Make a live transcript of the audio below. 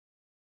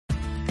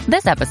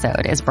This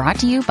episode is brought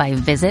to you by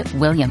Visit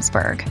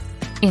Williamsburg.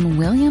 In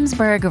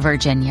Williamsburg,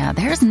 Virginia,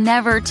 there's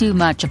never too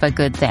much of a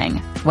good thing.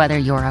 Whether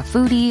you're a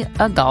foodie,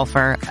 a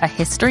golfer, a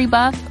history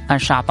buff, a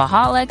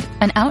shopaholic,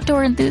 an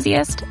outdoor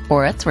enthusiast,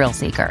 or a thrill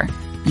seeker,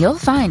 you'll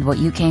find what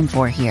you came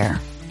for here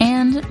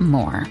and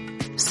more.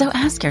 So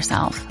ask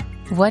yourself,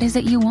 what is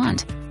it you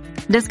want?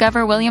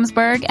 Discover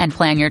Williamsburg and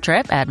plan your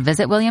trip at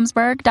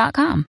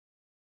visitwilliamsburg.com.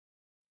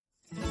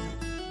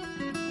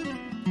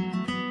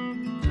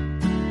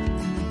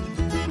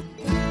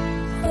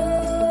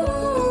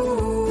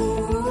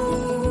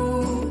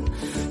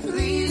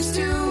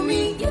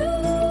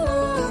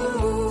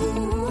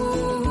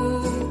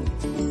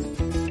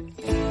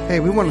 Hey,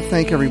 we want to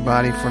thank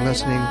everybody for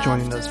listening,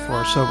 joining us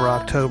for Sober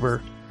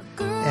October.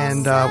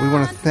 And we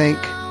want to thank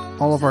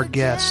all of our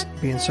guests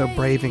being so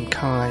brave and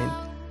kind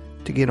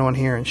to get on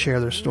here and share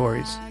their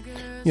stories.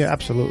 Yeah,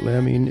 absolutely. I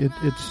mean,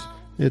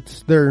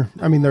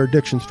 they're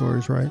addiction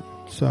stories, right?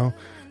 So,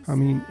 I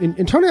mean,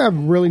 and Tony, I've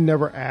really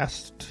never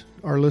asked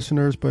our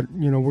listeners, but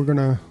we're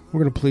gonna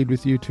plead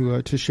with you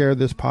to share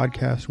this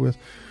podcast with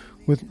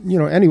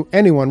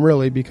anyone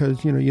really,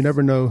 because you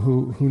never know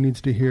who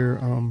needs to hear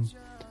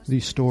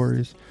these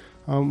stories.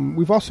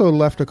 We've also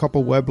left a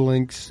couple web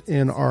links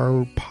in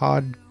our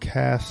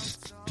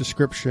podcast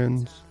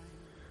descriptions.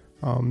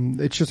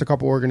 It's just a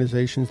couple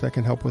organizations that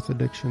can help with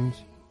addictions.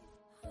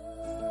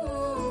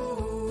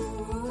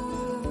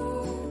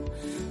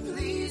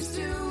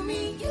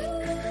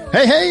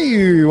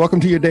 Hey, welcome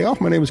to your day off.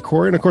 My name is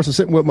Corey, and of course I'm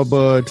sitting with my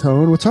bud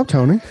Tony. What's up,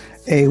 Tony?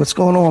 Hey, what's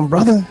going on,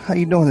 brother? How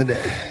you doing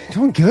today?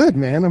 Doing good,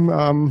 man.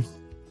 I'm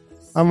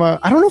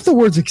I don't know if the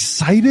word's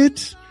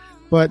excited,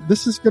 but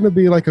this is going to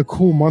be like a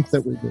cool month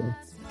that we do.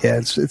 Yeah,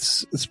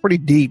 it's pretty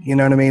deep. You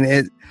know what I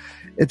mean?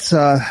 It's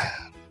a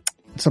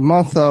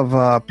month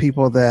of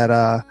people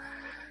that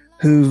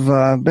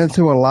who've been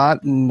through a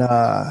lot, and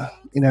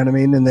you know what I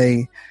mean, and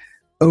they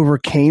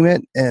overcame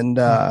it and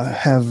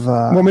have.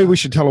 Well, maybe we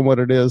should tell them what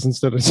it is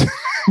instead of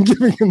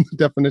giving them the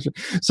definition.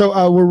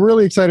 So we're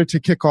really excited to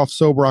kick off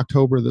Sober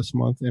October this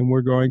month, and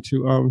we're going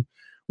to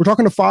we're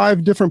talking to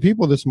 5 different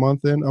people this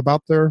month and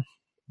about their.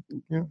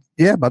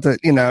 About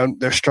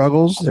their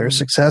struggles, their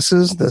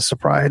successes, the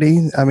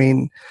sobriety. I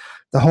mean,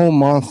 the whole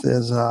month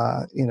is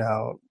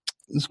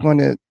is going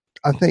to,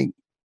 I think,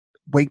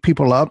 wake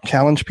people up,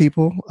 challenge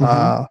people,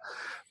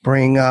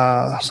 bring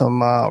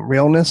some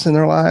realness in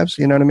their lives.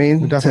 You know what I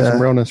mean? Definitely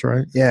some realness,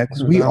 right? Yeah,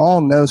 because we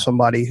all know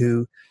somebody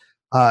who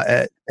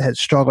had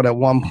struggled at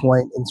one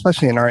point, and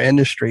especially in our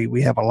industry,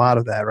 we have a lot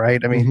of that,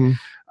 right? I mean,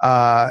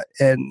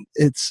 and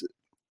it's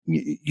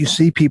you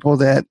see people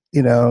that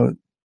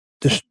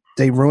just.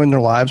 They ruin their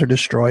lives or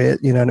destroy it.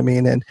 You know what I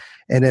mean? And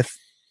if,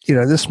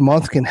 this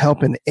month can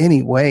help in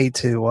any way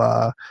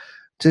to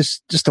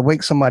just to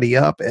wake somebody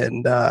up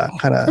and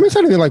kind of. I mean, it's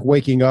not even like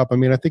waking up. I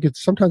mean, I think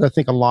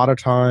a lot of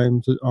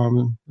times,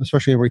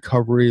 especially in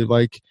recovery,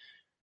 like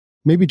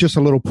maybe just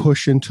a little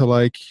push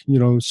into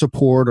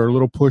support, or a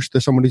little push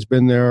that somebody's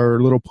been there, or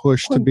a little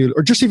push to be,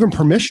 or just even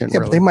permission. Yeah,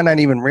 really. But they might not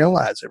even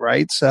realize it,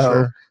 right? So.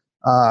 Sure.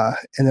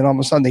 And then all of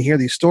a sudden they hear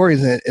these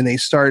stories and they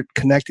start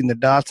connecting the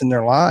dots in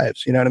their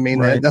lives. You know what I mean?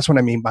 Right. That's what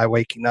I mean by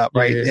waking up,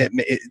 right? Yeah.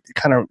 It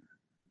kind of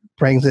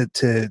brings it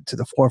to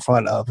the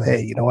forefront of,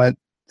 hey, you know what?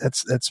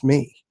 That's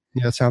me.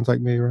 Yeah, it sounds like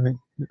me, right?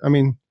 I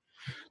mean,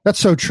 that's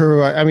so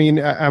true.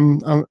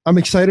 I'm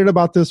excited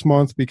about this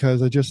month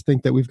because I just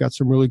think that we've got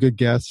some really good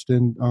guests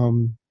and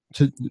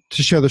to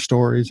share their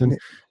stories, and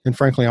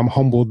frankly, I'm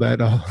humbled that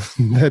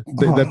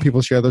that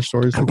people share their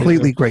stories.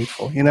 Completely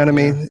grateful. You know what I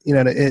mean?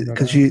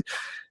 Because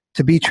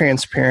to be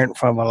transparent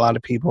from a lot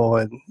of people,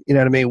 and you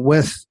know what I mean,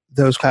 with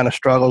those kind of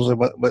struggles, and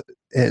with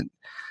it,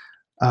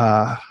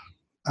 I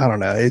don't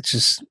know. It's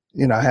just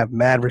I have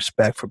mad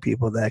respect for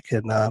people that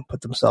can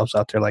put themselves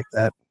out there like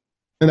that,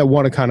 and that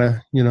want to kind of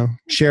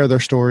share their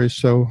stories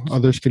so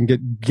others can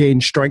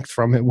gain strength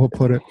from it. We'll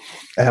put it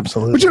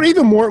absolutely. But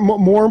even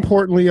more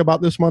importantly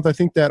about this month, I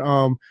think that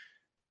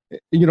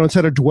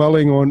instead of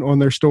dwelling on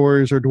their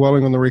stories or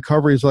dwelling on the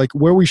recoveries, like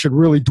where we should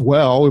really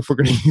dwell, if we're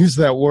going to use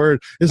that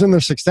word, is in their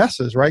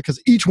successes, right?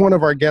 Because each one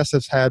of our guests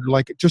has had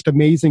like just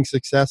amazing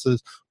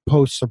successes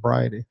post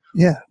sobriety.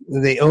 Yeah,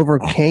 they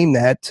overcame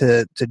that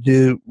to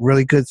do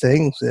really good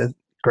things,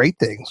 great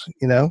things.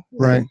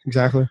 Right?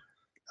 Exactly.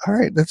 All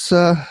right, let's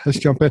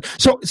jump in.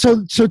 So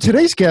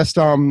today's guest,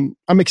 I'm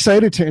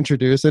excited to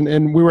introduce,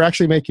 and we were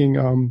actually making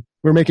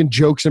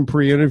jokes in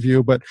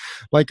pre-interview, but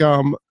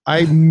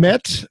I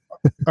met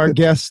our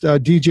guest,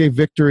 DJ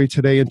Victory,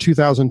 today in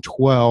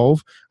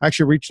 2012. I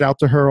actually reached out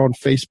to her on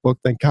Facebook.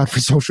 Thank God for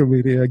social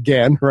media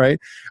again, right?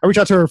 I reached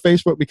out to her on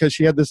Facebook because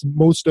she had this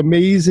most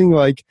amazing,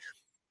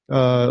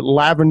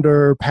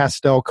 lavender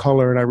pastel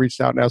color, and I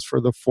reached out and asked for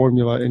the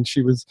formula, and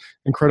she was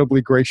incredibly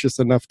gracious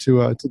enough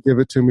to give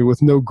it to me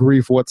with no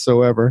grief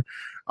whatsoever.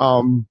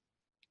 I've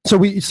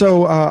been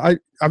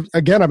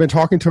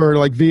talking to her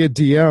via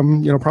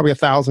DM, probably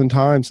 1,000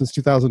 times since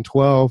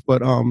 2012,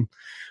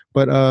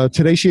 but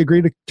today she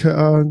agreed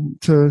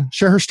to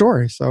share her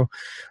story. So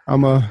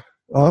I'm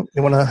Well,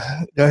 you want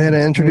to go ahead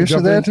and introduce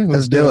her then?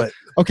 Let's do it.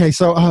 Okay,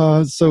 so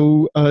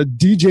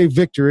DJ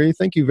Victory,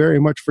 thank you very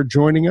much for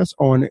joining us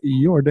on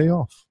your day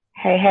off.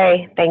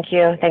 Hey, thank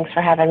you. Thanks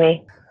for having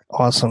me.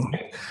 Awesome.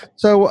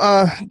 So,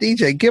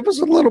 DJ, give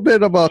us a little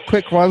bit of a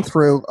quick run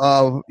through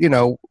of,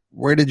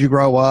 where did you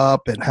grow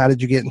up and how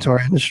did you get into our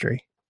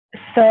industry?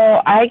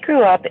 So I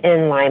grew up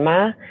in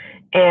Lima,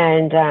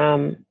 and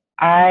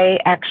I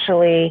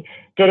actually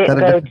didn't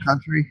go to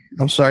country.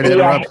 I'm sorry to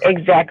interrupt. Yeah,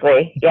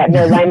 exactly. Yeah,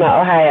 no, Lima,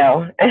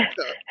 Ohio.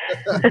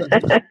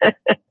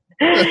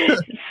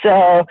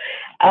 So,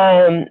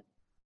 and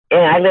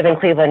I live in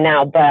Cleveland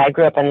now, but I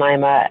grew up in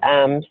Lima.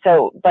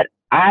 But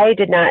I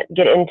did not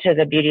get into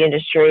the beauty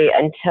industry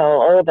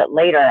until a little bit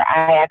later.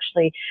 I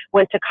actually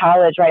went to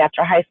college right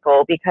after high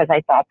school because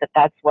I thought that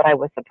that's what I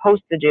was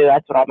supposed to do.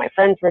 That's what all my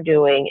friends were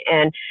doing,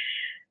 and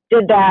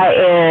did that,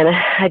 and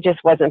it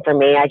just wasn't for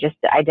me. I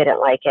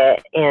didn't like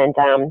it. And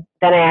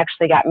then I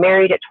actually got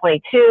married at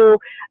 22,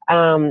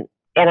 and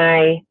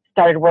I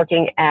started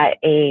working at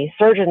a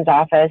surgeon's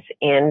office,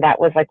 and that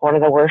was like one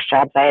of the worst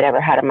jobs I had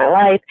ever had in my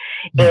life.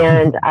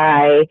 And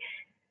I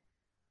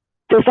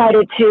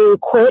decided to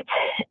quit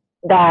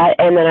that,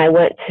 and then I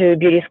went to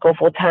beauty school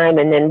full time.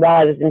 And then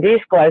while I was in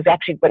beauty school, I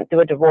actually went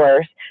through a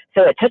divorce,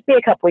 so it took me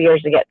a couple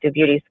years to get through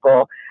beauty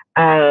school.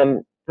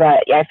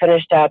 But yeah, I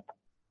finished up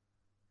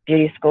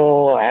beauty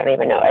school. I don't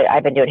even know.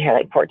 I've been doing hair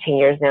like 14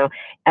 years now,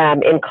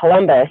 in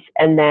Columbus,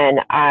 and then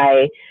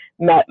I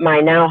met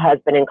my now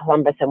husband in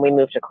Columbus, and we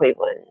moved to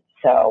Cleveland.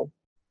 So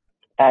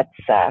that's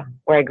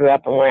where I grew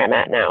up and where I'm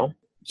at now.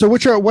 So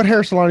what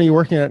hair salon are you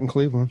working at in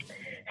Cleveland?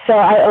 So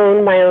I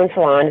own my own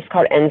salon. It's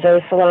called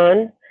Enzo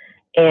Salon.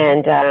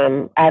 And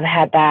I've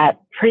had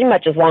that pretty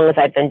much as long as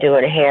I've been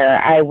doing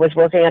hair. I was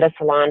working at a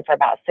salon for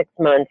about 6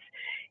 months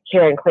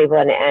here in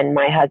Cleveland, and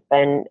my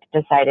husband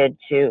decided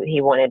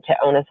he wanted to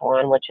own a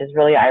salon, which is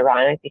really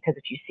ironic because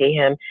if you see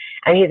him,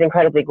 and he's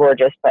incredibly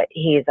gorgeous, but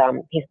he's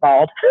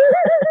bald.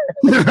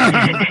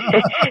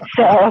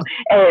 So,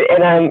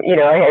 and I'm, a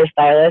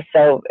hairstylist.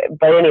 So,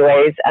 but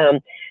anyways,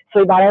 so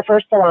we bought our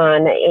first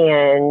salon,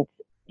 and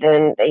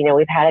then,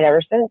 we've had it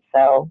ever since.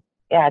 So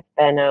yeah,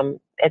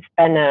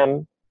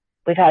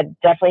 we've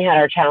definitely had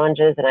our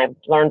challenges, and I've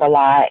learned a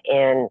lot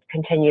and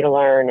continue to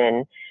learn,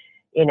 and,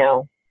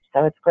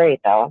 so it's great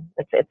though.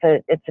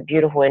 It's a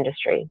beautiful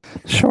industry.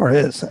 Sure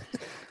is.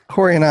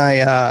 Corey and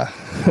I,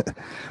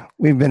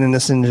 we've been in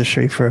this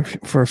industry for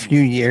a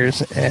few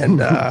years,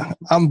 and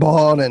I'm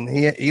bald, and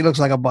he looks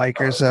like a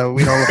biker, so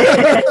we don't.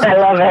 I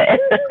love it.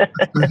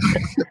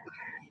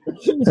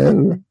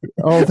 And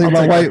I don't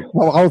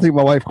think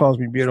my wife calls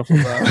me beautiful.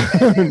 She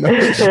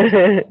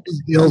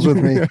deals with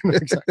me.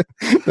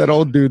 That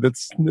old dude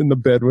that's in the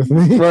bed with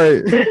me,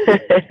 right?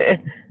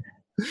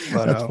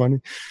 But, that's funny.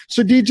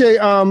 So DJ,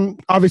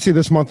 obviously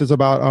this month is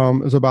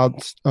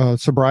about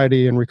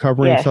sobriety and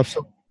recovery, yes, and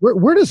stuff. So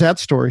where does that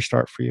story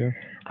start for you?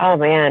 Oh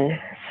man.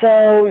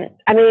 So,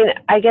 I mean,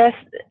 I guess,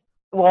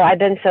 well, I've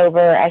been sober.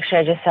 Actually,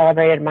 I just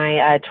celebrated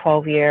my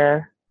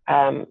 12-year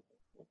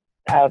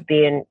of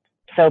being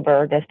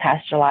sober this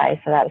past July.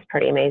 So that was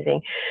pretty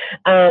amazing.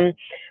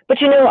 But,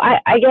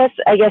 I guess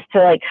to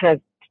like kind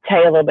of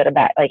tell you a little bit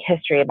about like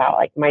history about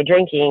like my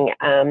drinking.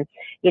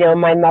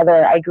 My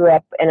mother, I grew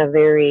up in a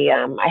very,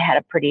 I had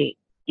a pretty,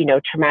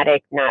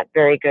 traumatic, not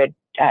very good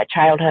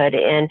childhood.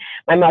 And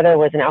my mother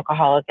was an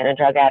alcoholic and a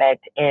drug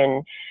addict.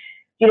 And,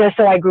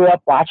 so I grew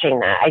up watching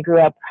that. I grew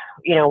up,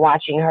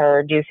 watching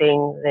her do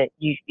things that,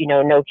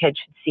 no kid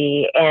should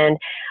see. And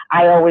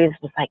I always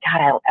was like,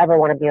 God, I don't ever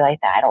want to be like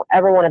that. I don't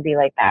ever want to be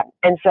like that.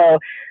 And so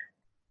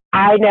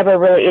I never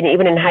really, and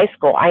even in high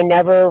school, I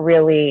never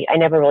really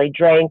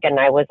drank, and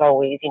I was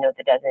always,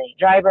 the designated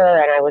driver,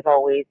 and I was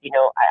always,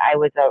 I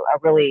was a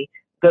really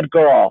good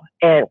girl,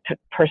 and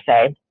per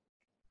se.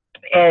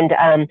 And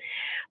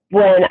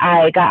when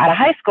I got out of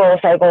high school,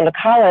 started going to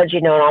college,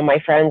 and all my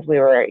friends, we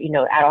were,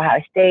 at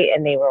Ohio State,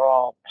 and they were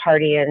all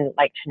partying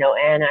like to no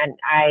end, and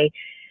I,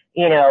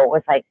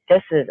 was like,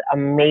 this is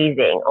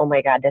amazing. Oh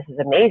my God, this is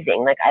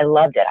amazing. Like, I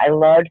loved it. I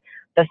loved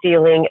the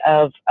feeling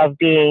of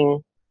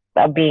being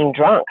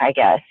drunk, I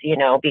guess,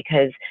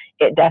 because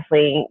it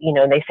definitely,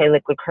 they say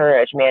liquid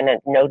courage, man,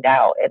 and no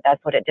doubt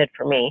that's what it did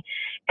for me.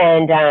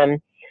 And,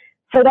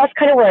 so that's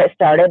kind of where it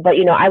started, but,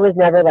 I was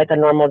never like a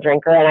normal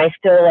drinker, and I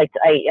still I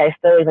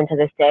still, even to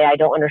this day, I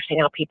don't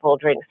understand how people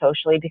drink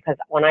socially, because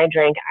when I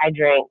drank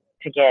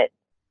to get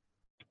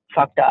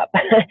fucked up.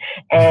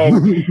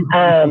 And,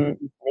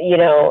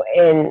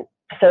 and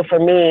so for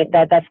me,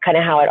 that's kind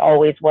of how it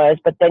always was.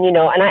 But then,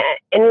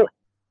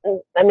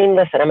 I mean,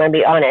 listen, I'm going to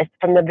be honest.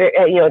 From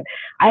the,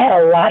 I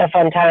had a lot of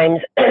fun times,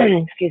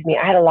 excuse me,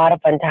 I had a lot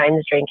of fun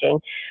times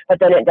drinking, but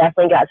then it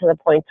definitely got to the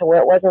point to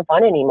where it wasn't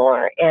fun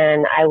anymore.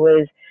 And I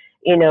was,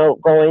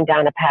 going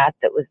down a path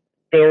that was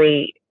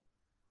very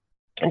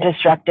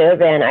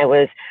destructive, and I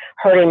was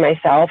hurting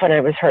myself, and I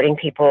was hurting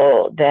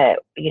people that,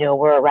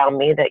 were around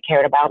me that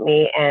cared about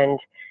me. And,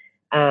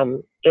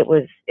 it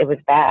was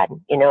bad,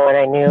 and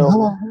I knew.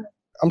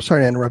 I'm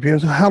sorry to interrupt you.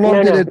 So how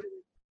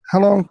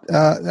long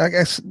I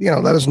guess,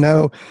 let us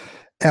know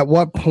at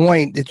what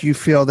point did you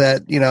feel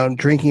that,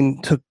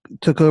 drinking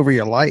took over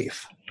your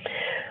life?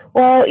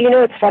 Well,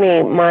 it's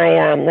funny.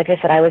 My, like I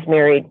said, I was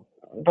married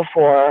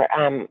before.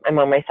 I'm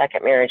on my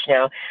second marriage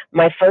now.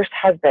 My first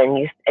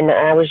husband and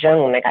I was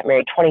young when I got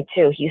married,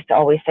 22. He used to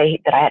always say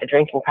that I had a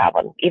drinking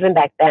problem, even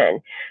back then.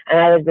 And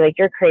I would be like,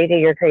 "You're crazy,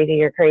 you're crazy,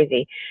 you're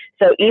crazy."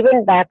 So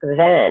even back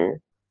then,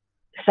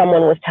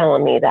 someone was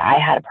telling me that I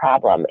had a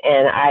problem,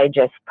 and I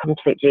just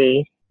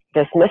completely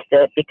dismissed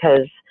it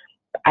because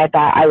I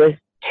thought I was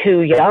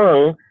too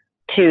young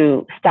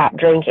to stop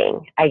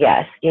drinking, I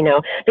guess,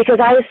 because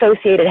I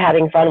associated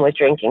having fun with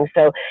drinking.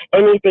 So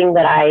anything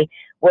that I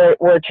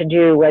were to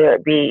do, whether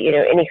it be,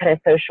 any kind of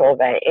social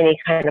event, any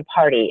kind of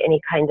party, any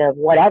kind of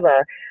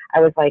whatever, I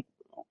was like,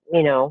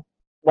 well,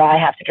 I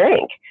have to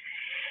drink.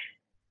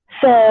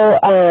 So,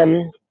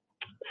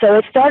 so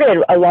it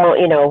started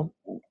along,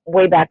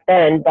 way back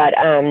then, but,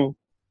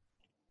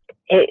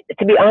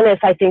 to be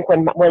honest, I think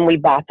when we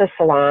bought the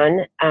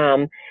salon,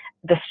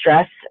 the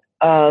stress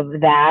of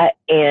that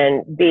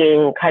and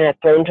being kind of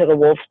thrown to the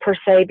wolves per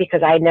se,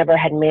 because I never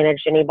had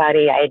managed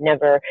anybody. I had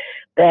never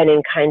been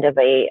in kind of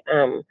a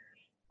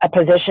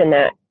position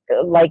that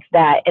like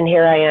that. And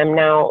here I am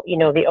now,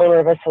 the owner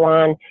of a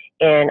salon,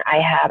 and I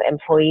have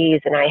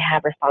employees and I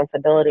have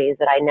responsibilities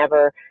that I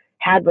never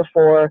had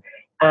before.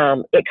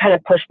 It kind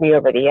of pushed me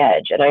over the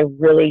edge, and I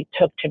really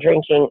took to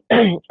drinking,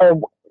 or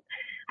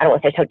I don't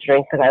want to say took to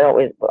drink because I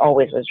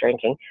always was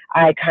drinking.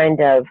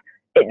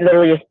 It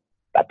literally just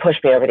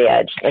pushed me over the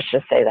edge. Let's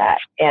just say that.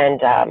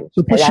 And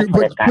so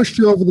pushed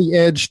you over the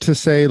edge to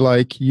say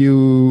like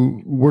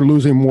you were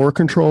losing more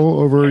control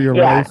over your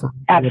life.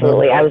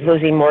 Absolutely. I was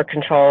losing more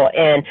control,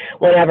 and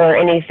whenever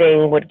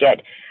anything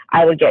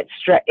I would get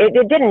stressed. It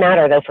didn't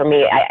matter though for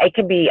me. I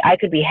could be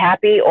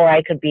happy, or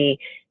I could be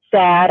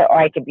sad, or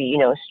I could be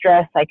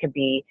stressed. I could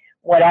be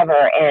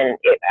whatever, and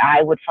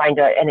I would find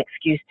an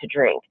excuse to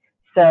drink.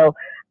 So,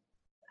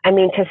 I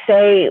mean, to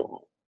say,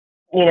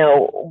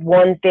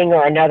 one thing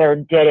or another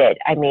did it,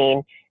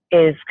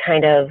 is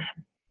kind of,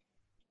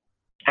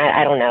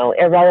 I don't know,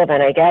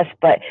 irrelevant, I guess.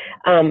 But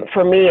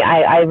for me,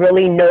 I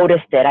really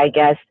noticed it. I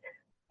guess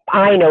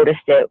I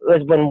noticed it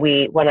was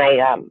when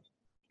I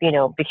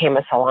became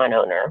a salon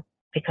owner,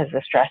 because of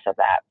the stress of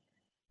that.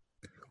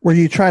 Were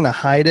you trying to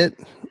hide it?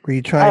 Were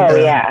you trying to?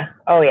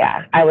 Oh,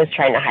 yeah. I was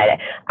trying to hide it.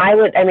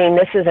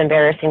 This is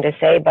embarrassing to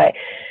say, but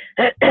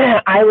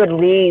I would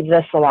leave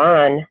the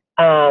salon,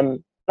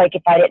 like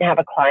if I didn't have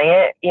a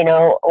client,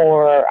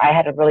 or I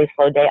had a really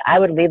slow day, I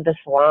would leave the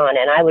salon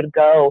and I would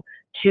go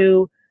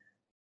to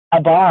a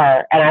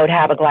bar and I would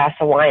have a glass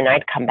of wine and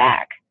I'd come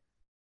back.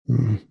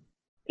 Mm-hmm.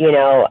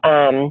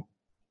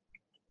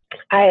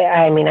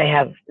 I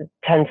have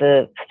tons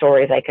of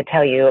stories I could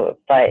tell you,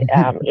 but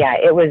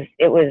it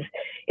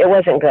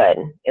wasn't good.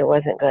 It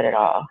wasn't good at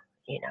all,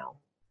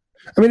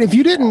 if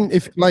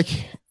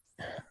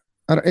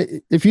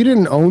you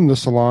didn't own the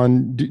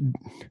salon,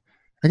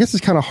 I guess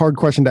it's kind of a hard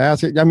question to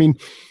ask.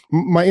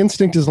 My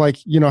instinct is like,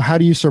 how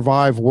do you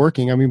survive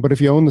working? But if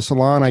you own the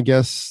salon, I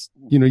guess,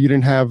 you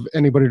didn't have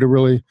anybody to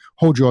really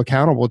hold you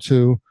accountable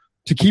to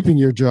keeping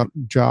your job.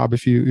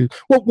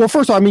 Well,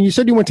 first of all, you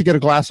said you went to get a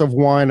glass of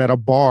wine at a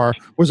bar.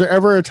 Was there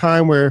ever a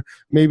time where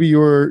maybe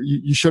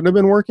you shouldn't have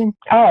been working?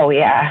 Oh,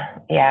 yeah.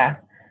 There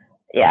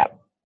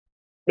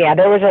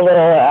was a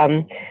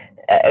little,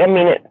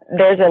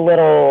 there's a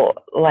little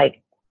like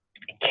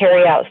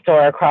carry out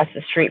store across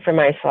the street from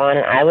my salon,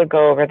 and I would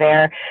go over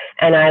there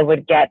and I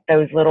would get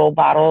those little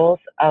bottles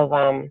of,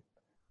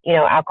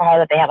 alcohol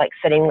that they have like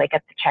sitting like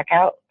at the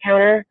checkout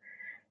counter.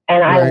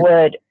 And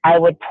right. I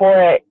would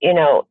pour it,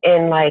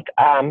 in like,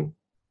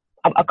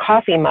 a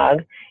coffee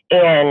mug,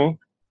 and,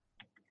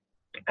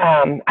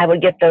 I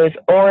would get those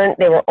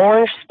they were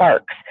orange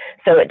sparks.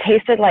 So it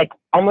tasted like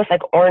almost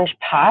like orange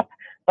pop,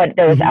 but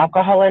there was mm-hmm.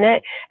 alcohol in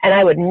it, and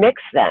I would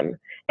mix them.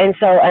 And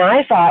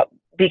I thought,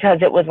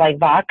 because it was like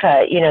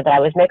vodka, that I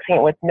was mixing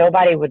it with,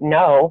 nobody would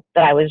know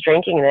that I was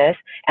drinking this.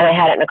 And I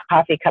had it in a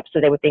coffee cup, so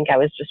they would think I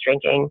was just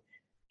drinking,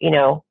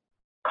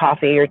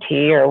 coffee or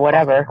tea or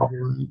whatever.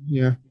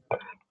 Yeah.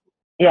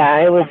 Yeah,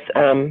 it was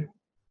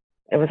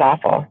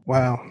awful.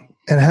 Wow.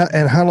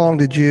 And how long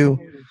did you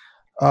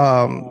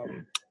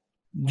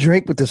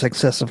drink with this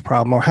excessive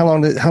problem, or how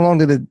long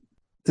did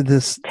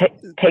this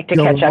take to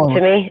catch up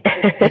to me?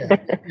 Yeah.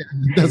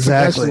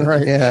 Exactly.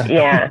 Right. Yeah.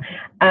 Yeah.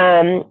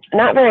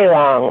 Not very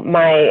long.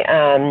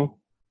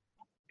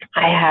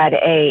 I had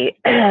a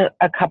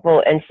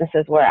couple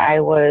instances where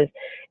I was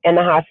in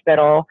the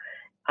hospital.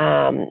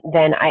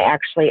 Then I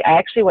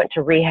actually went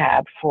to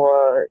rehab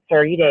for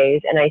 30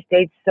 days, and I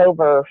stayed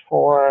sober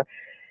for,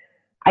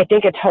 I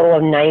think, a total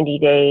of 90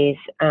 days,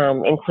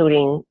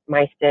 including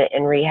my stint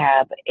in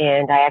rehab.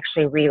 And I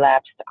actually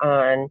relapsed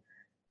on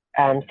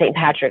St.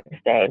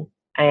 Patrick's Day.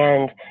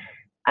 And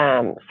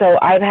so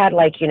I've had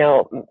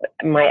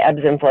my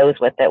ebbs and flows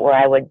with it, where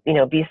I would,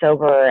 be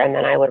sober and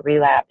then I would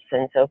relapse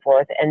and so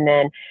forth. And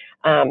then,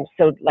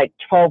 so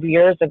 12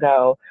 years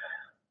ago,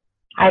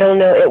 I don't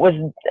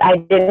know, I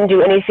didn't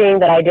do anything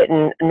that I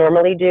didn't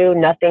normally do.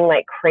 Nothing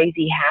like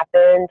crazy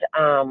happened.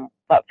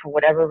 but for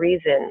whatever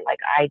reason, like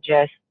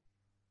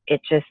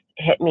it just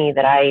hit me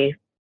that I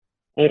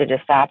needed to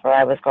stop or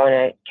I was going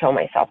to kill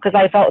myself, because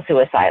I felt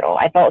suicidal.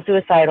 I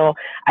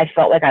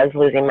felt like I was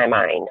losing my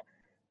mind,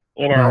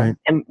 you know. Right.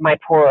 And my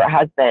poor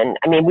husband,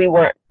 I mean, we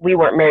weren't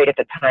married at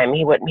the time.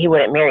 He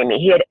wouldn't marry me.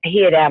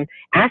 He had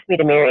asked me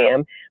to marry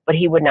him, but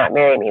he would not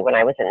marry me when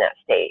I was in that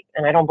state.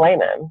 And I don't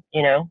blame him,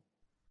 you know?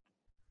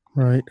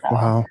 Right. So,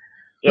 Wow.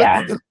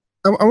 yeah.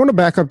 I want to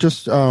back up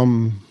just a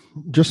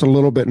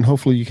little bit, and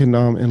hopefully you can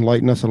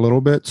enlighten us a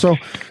little bit. So,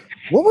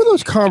 what were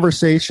those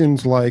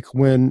conversations like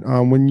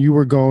when you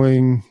were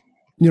going,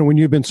 you know, when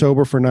you've been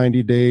sober for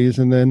 90 days,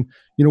 and then,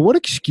 you know, what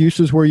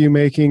excuses were you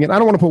making? And I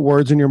don't want to put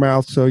words in your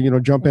mouth, so, you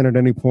know, jump in at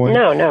any point.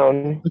 No.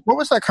 Like, what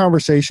was that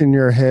conversation in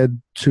your head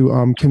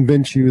to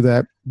convince you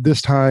that this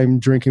time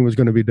drinking was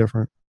going to be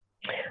different?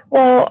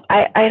 Well,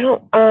 I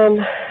don't,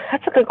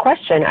 that's a good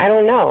question. I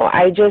don't know.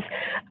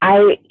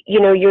 You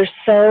know,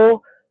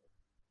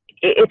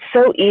 it's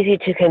so easy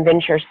to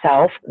convince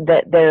yourself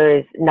that there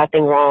is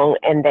nothing wrong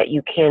and that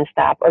you can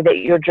stop, or that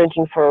you're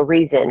drinking for a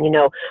reason. You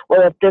know,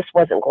 well, if this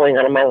wasn't going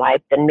on in my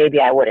life, then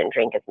maybe I wouldn't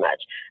drink as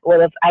much.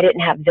 Well, if I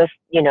didn't have this,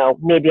 you know,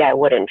 maybe I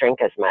wouldn't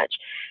drink as much.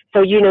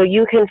 So, you know,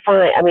 you can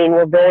find, I mean,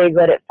 we're very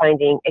good at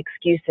finding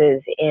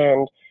excuses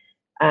and,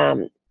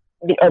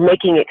 or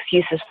making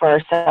excuses for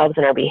ourselves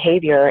and our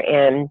behavior.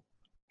 And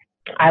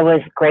I was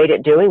great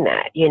at doing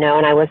that, you know,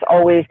 and I was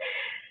always,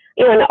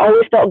 you know, and I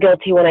always felt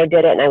guilty when I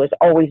did it. And I was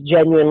always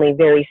genuinely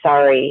very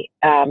sorry,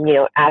 you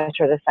know,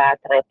 after the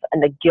fact.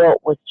 And the guilt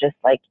was just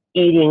like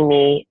eating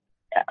me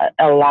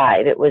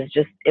alive. It was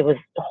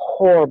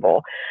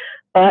horrible,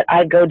 but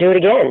I'd go do it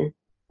again.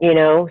 You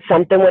know,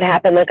 something would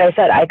happen. Like I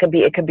said,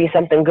 it could be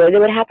something good that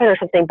would happen or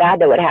something bad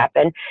that would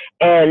happen.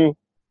 And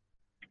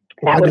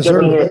that would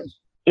give me,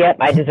 yep,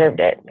 I deserved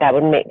it. That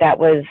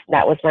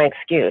was my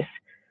excuse,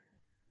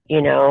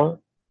 you know?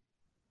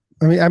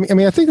 I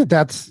mean, I think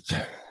that's,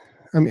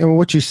 I mean,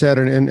 what you said,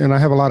 and I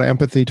have a lot of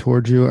empathy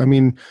towards you. I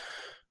mean,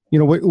 you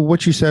know,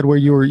 what you said, where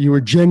you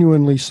were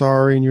genuinely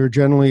sorry and you were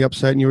genuinely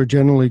upset and you were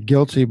genuinely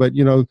guilty, but,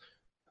 you know,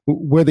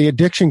 where the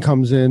addiction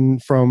comes in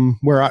from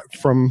where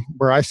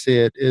I see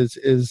it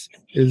is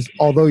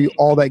although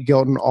all that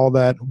guilt and all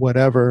that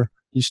whatever,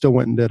 you still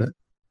went and did it.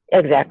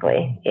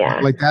 Exactly. Yeah.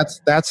 Like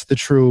that's the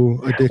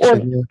true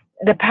addiction. Well,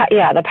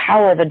 the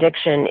power of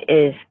addiction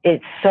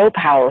it's so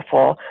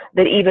powerful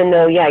that even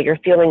though, you're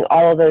feeling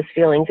all of those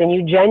feelings and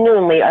you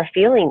genuinely are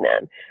feeling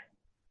them.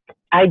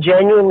 I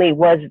genuinely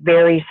was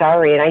very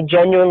sorry, and I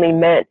genuinely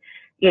meant,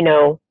 you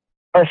know,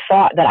 or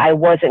thought that I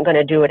wasn't going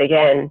to do it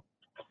again.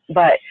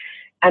 But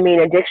I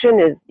mean, addiction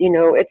is, you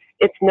know,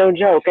 it's no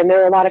joke. And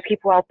there are a lot of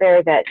people out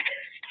there that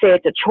say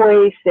it's a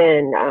choice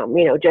and,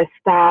 you know, just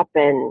stop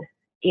and,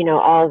 you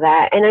know, all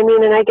that. And I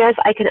mean, and I guess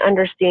I can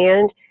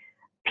understand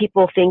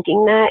people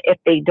thinking that if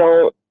they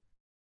don't,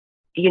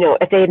 you know,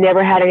 if they've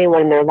never had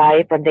anyone in their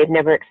life or they've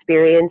never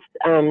experienced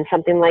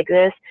something like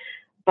this.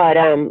 But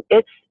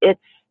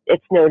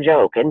it's no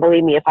joke. And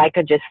believe me, if I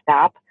could just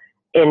stop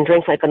and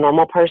drink like a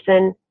normal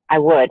person, I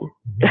would,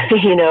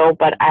 you know,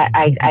 but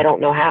I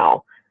don't know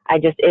how.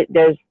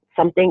 There's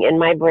something in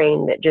my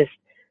brain that just,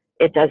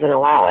 it doesn't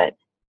allow it.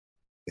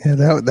 Yeah,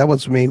 that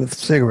was me with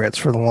cigarettes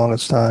for the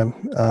longest time.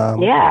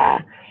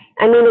 Yeah.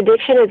 I mean,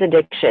 addiction is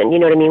addiction, you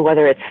know what I mean?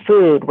 Whether it's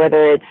food,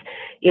 whether it's,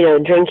 you know,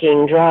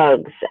 drinking,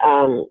 drugs,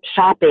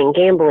 shopping,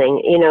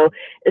 gambling, you know,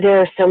 there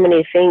are so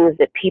many things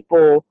that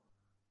people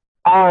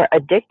are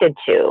addicted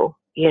to,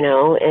 you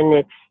know,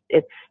 and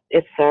it's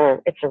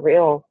a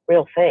real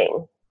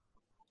thing.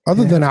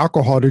 Other than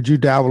alcohol, did you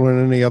dabble in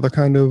any other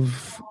kind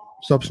of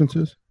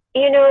substances?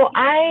 You know,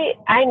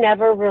 I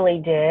never really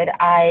did.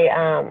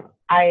 I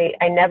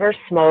never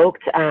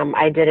smoked.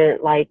 I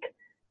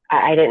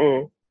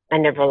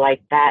never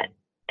liked that.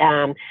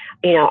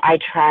 You know, I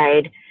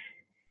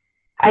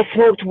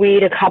smoked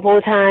weed a couple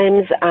of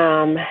times,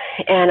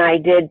 and I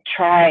did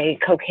try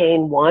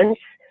cocaine once.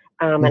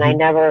 And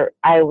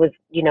I was,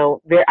 you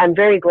know, I'm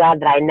very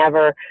glad that I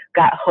never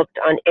got hooked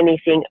on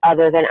anything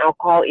other than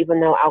alcohol, even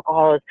though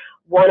alcohol is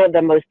one of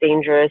the most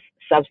dangerous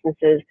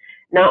substances,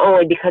 not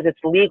only because it's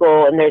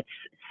legal and it's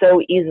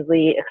so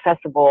easily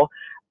accessible,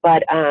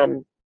 but,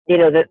 you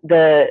know,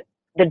 the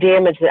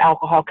damage that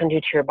alcohol can do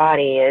to your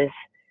body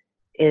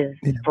is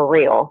for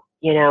real,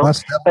 you know.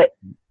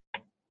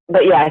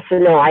 But yeah, so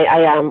no,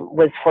 I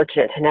was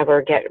fortunate to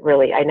never got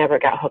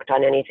hooked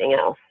on anything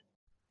else.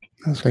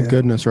 Thank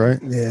goodness, right?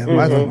 Yeah,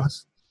 my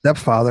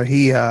stepfather,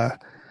 he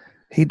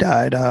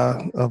died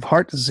of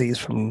heart disease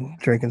from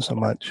drinking so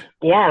much.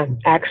 Yeah,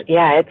 actually,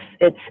 yeah,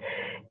 it's.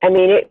 I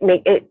mean,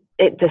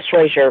 it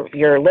destroys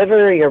your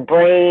liver, your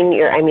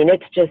brain. I mean,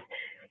 it's just,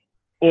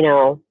 you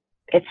know,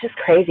 it's just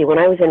crazy. When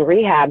I was in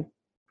rehab,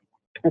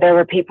 there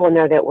were people in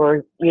there that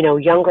were, you know,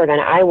 younger than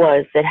I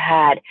was that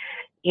had,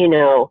 you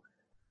know,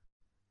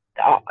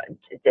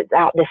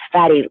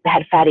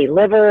 fatty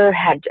liver,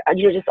 had,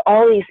 you know, just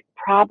all these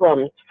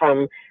problems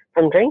from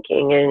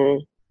drinking.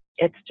 And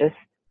it's just,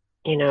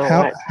 you know,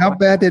 how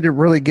bad did it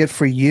really get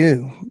for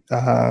you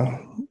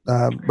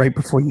right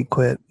before you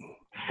quit?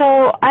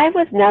 So I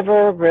was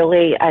never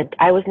really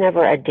I was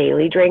never a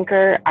daily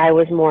drinker. I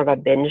was more of a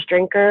binge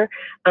drinker.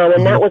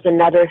 And that was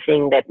another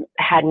thing that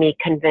had me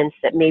convinced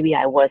that maybe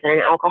I wasn't an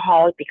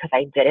alcoholic because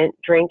I didn't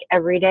drink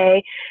every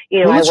day.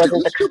 You know, well, I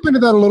wasn't let's jump into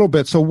that a little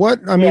bit. So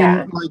what, I mean,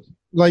 Yeah.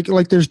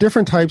 like there's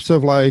different types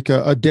of like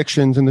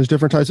addictions, and there's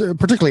different types,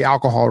 particularly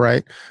alcohol,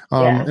 right?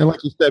 Yeah. And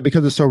like you said,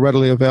 because it's so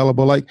readily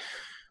available, like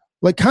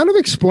kind of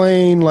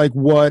explain like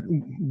what,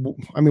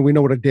 I mean, we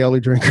know what a daily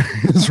drinker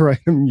is, right?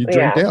 I mean, you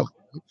drink daily.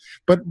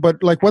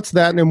 But like, what's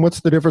that, and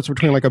what's the difference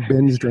between like a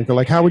binge drinker?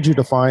 Like, how would you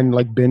define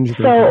like binge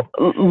drinking?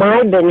 So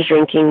my binge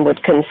drinking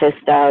would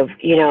consist of,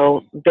 you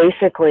know,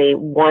 basically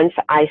once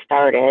I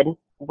started,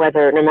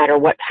 no matter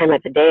what time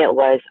of the day it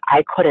was,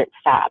 I couldn't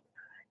stop.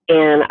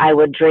 And I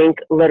would drink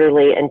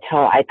literally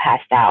until I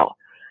passed out.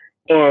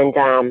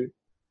 And,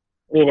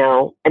 you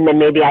know, and then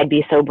maybe I'd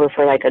be sober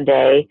for like a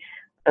day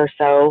or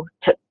so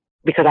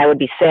because I would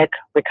be sick,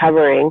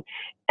 recovering,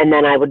 and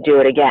then I would do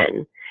it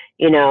again,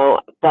 you know.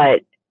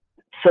 But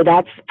so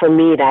that's, for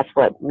me, that's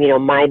what, you know,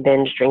 my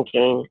binge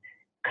drinking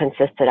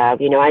consisted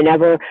of. You know, I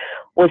never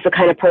was the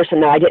kind of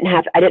person that I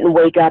didn't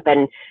wake up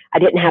and I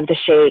didn't have the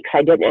shakes.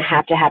 I didn't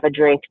have to have a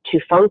drink to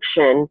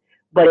function,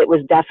 but it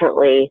was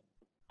definitely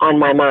on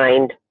my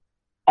mind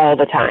all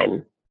the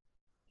time.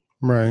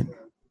 Right.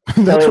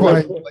 That's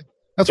why.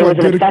 That's why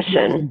good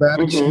and bad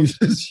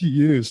excuses you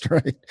used,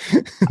 right?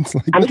 It's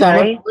like, I'm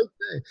sorry.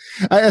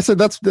 I said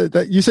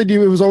that you said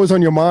it was always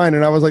on your mind,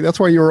 and I was like, that's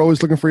why you were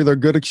always looking for either a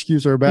good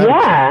excuse or a bad.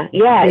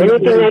 Excuse. Yeah.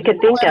 Anything I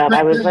could think of,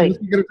 I was like,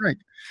 let's get a drink.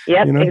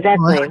 Yep, you know?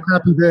 exactly. I had a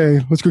crappy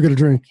day. Let's go get a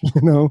drink.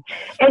 You know.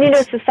 And you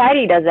know,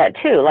 society does that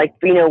too. Like,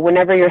 you know,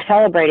 whenever you're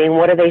celebrating,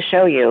 what do they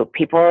show you?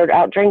 People are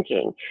out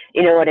drinking.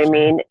 You know what I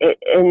mean?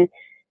 And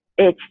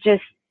it's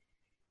just,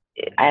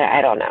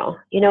 I don't know,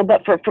 you know,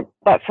 but for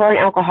an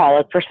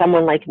alcoholic, for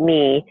someone like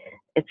me,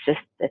 it's just,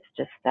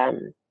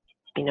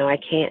 you know, I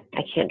can't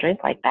drink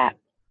like that.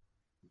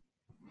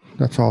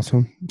 That's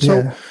awesome.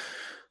 So,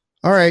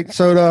 all right.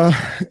 So,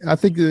 I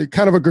think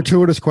kind of a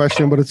gratuitous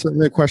question, but it's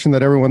certainly a question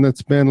that everyone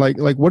that's been like,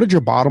 what did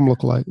your bottom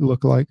look like?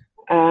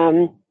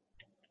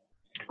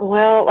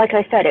 Well, like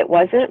I said, it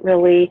wasn't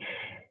really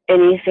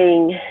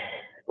anything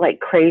like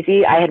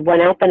crazy. I had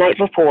went out the night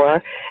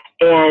before,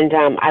 and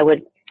I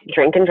would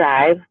drink and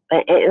drive.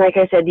 And like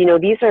I said, you know,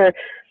 these are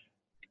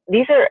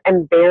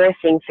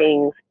embarrassing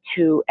things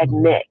to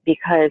admit,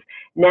 because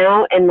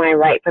now in my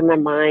right frame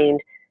of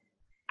mind,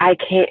 I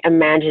can't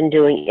imagine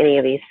doing any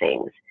of these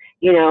things,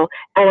 you know,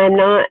 and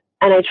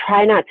I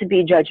try not to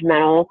be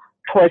judgmental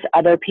towards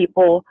other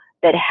people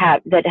that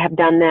have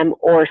done them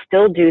or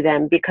still do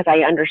them, because I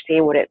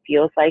understand what it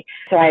feels like.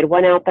 So I had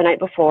went out the night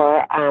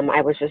before.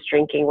 I was just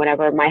drinking,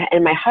 whatever.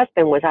 My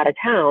husband was out of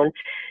town,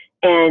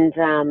 and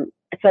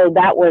so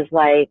that was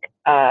like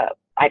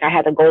I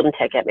had the golden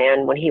ticket,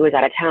 man. When he was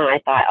out of town,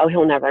 I thought, oh,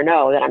 he'll never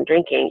know that I'm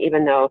drinking,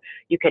 even though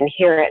you can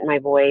hear it in my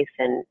voice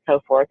and so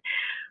forth.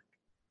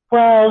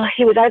 Well,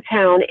 he was out of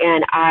town,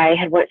 and I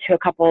had went to a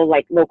couple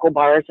like local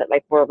bars that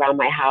like were around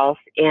my house,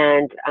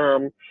 and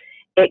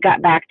it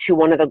got back to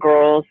one of the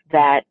girls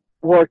that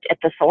worked at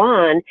the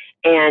salon,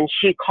 and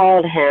she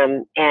called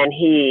him, and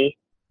he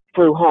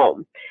flew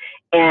home.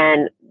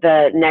 And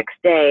the next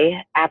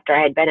day after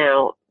I had been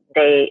out,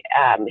 they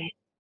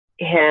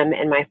him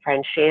and my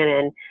friend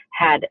Shannon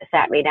had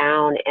sat me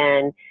down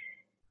and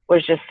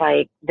was just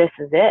like, this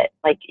is it.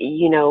 Like,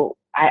 you know,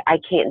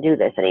 I can't do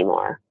this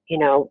anymore. You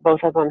know,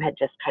 both of them had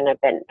just kind of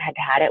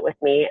had it with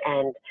me.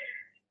 And,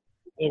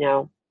 you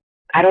know,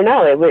 I don't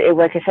know. It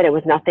like I said, it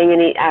was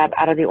nothing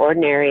out of the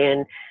ordinary.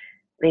 And,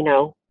 you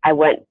know, I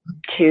went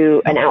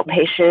to an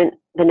outpatient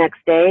the next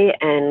day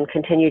and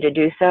continued to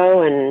do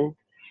so. And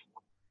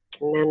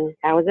then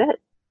that was it.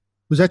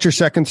 Was that your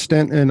second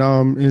stint in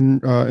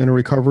a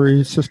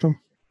recovery system?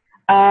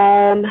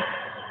 Well,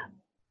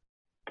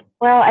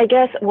 I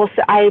guess. Well,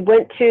 so I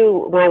went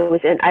to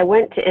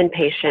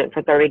inpatient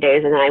for 30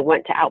 days, and then I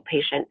went to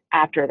outpatient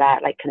after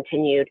that. Like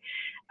continued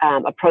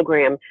a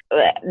program.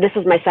 This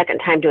was my second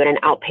time doing an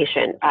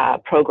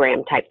outpatient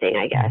program type thing,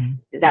 I guess. Mm-hmm.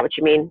 Is that what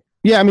you mean?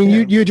 Yeah, I mean,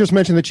 you just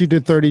mentioned that you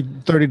did 30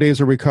 days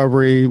of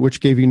recovery,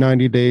 which gave you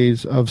 90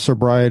 days of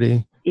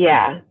sobriety.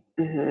 Yeah.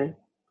 Mm-hmm.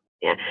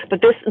 Yeah, but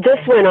this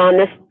went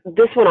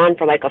on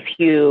for like a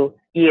few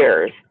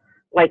years,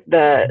 like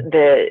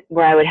the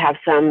where I would have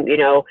some, you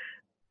know,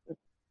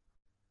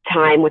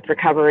 time with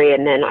recovery,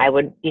 and then I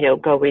would, you know,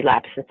 go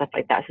relapse and stuff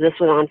like that. So this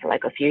went on for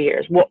like a few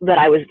years that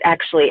I was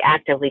actually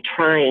actively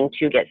trying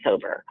to get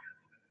sober.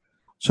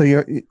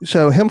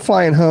 So him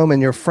flying home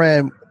and your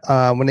friend,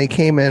 when they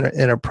came in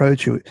and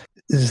approached you,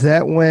 is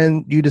that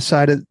when you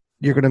decided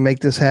you're going to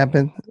make this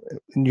happen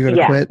and you're going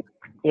to quit?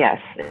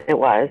 Yes, it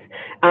was.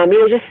 You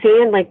know, just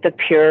seeing like the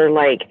pure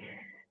like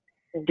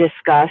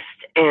disgust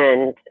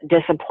and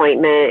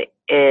disappointment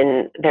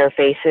in their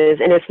faces,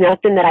 and it's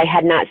nothing that I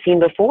had not seen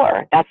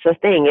before. That's the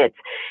thing. It's,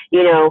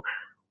 you know,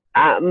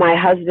 my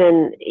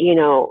husband, you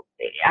know,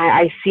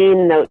 I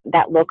seen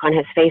that look on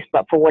his face,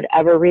 but for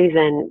whatever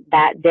reason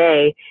that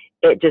day,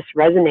 it just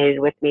resonated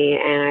with me,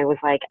 and I was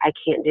like, I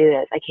can't do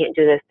this. I can't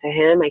do this to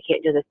him. I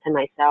can't do this to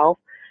myself.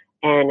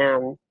 And,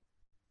 I'm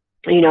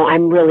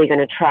really going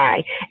to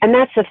try. And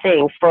that's the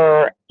thing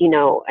for,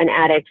 an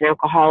addict, an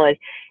alcoholic,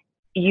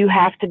 you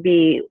have to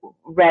be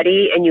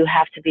ready and you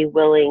have to be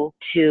willing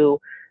to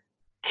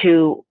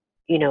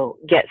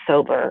get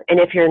sober. And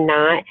if you're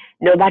not,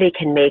 nobody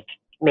can make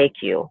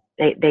you.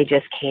 They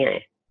just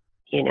can't,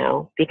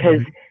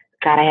 because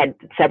God, I had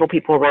several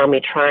people around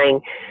me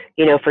trying,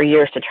 for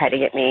years to try to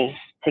get me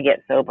to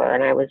get sober.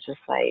 And I was just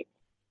like,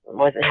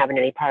 wasn't having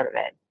any part of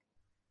it.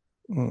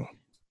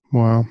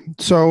 Wow.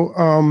 So,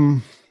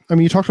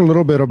 you talked a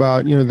little bit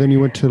about, then you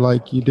went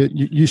to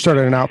you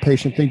started an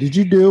outpatient thing. Did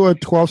you do a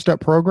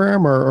 12-step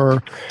program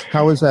or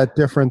how is that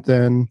different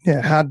than?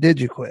 Yeah. How did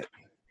you quit?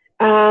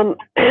 I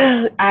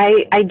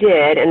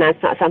did. And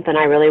that's not something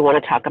I really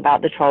want to talk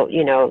about, the 12,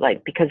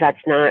 because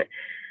that's not,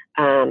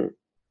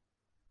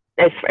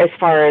 as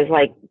far as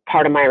like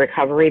part of my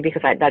recovery,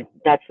 because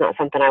that's not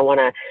something I want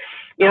to,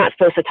 you're not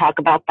supposed to talk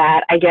about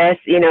that, I guess,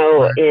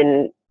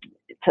 right.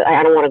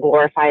 I don't want to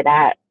glorify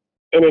that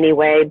in any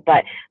way,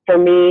 but for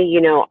me,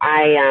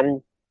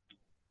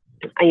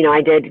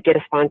 I did get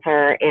a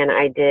sponsor and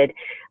I did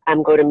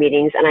go to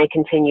meetings and I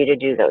continue to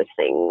do those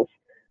things.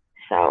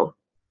 So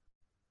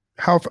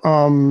how,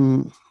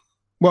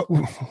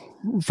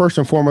 first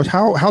and foremost,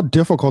 how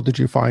difficult did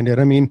you find it?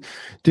 I mean,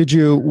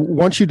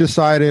 once you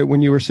decided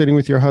when you were sitting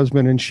with your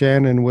husband and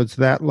Shannon, was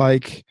that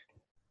like,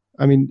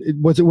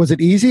 was it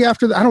easy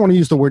after that? I don't want to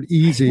use the word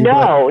easy.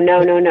 No.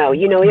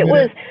 It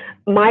was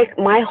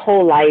my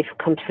whole life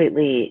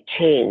completely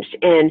changed.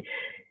 And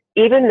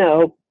even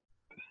though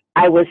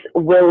I was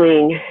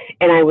willing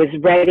and I was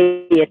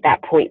ready at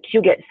that point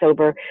to get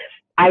sober,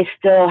 I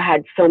still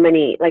had so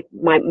many, like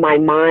my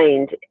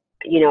mind,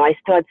 I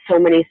still had so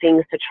many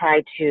things to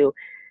try to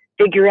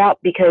figure out,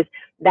 because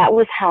that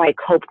was how I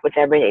coped with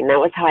everything. That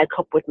was how I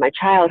coped with my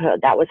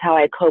childhood. That was how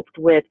I coped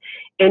with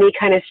any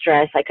kind of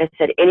stress. Like I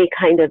said, any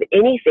kind of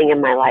anything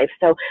in my life.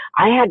 So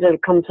I had to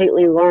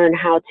completely learn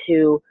how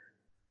to,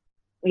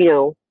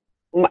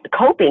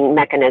 coping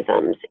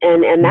mechanisms.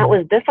 And that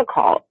was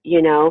difficult,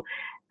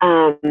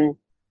 I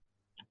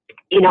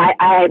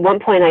at one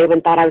point I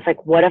even thought, I was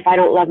like, what if I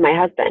don't love my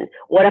husband?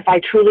 What if I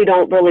truly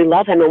don't really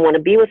love him and want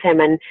to be with him?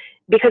 And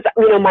because,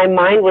 my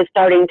mind was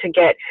starting to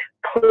get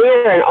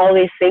clear and all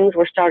these things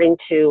were starting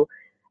to,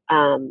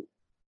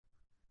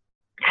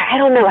 I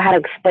don't know how to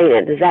explain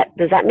it.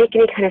 Does that make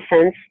any kind of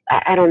sense?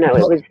 I don't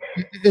know.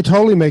 It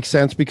totally makes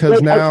sense because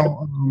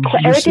now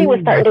everything was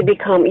starting to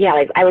become,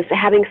 I was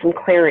having some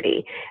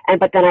clarity.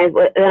 But then I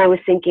was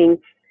thinking,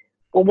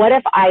 well, what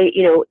if I,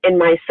 in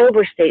my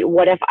sober state,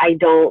 what if I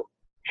don't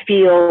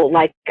feel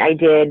like I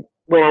did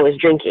when I was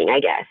drinking, I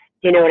guess,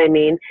 you know what I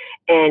mean?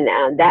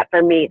 And that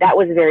for me, that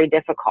was very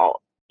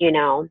difficult,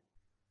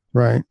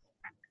 Right.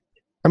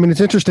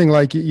 It's interesting,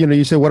 like,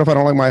 you say, what if I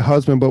don't like my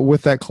husband? But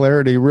with that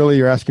clarity, really,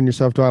 you're asking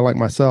yourself, do I like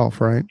myself,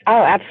 right?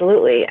 Oh,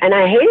 absolutely. And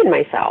I hated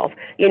myself,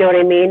 you know what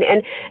I mean?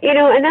 And,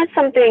 and that's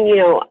something,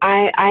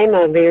 I'm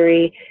a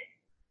very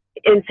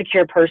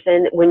insecure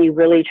person. When you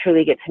really,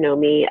 truly get to know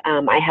me,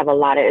 I have a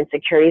lot of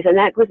insecurities. And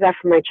that goes back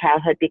from my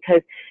childhood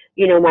because,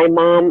 my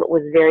mom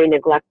was very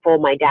neglectful.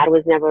 My dad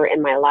was never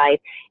in my life.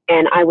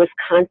 And I was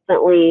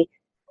constantly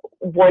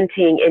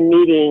wanting and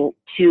needing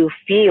to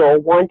feel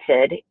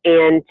wanted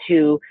and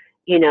to,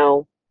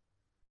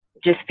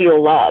 just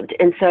feel loved.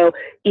 And so,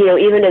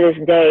 even to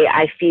this day,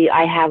 I feel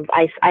I have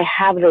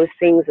those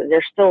things and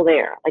they're still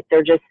there. Like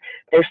they're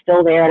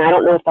still there. And I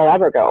don't know if they'll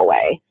ever go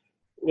away,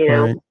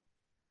 Right.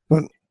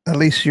 But at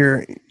least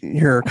you're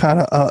kind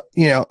of,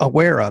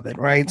 aware of it.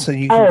 Right. So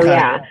you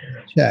can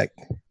check.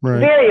 Right.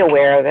 Very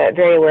aware of it.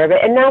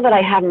 And now that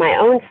I have my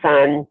own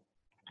son,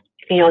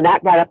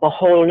 that brought up a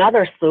whole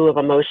another slew of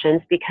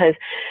emotions because,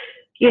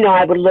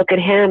 I would look at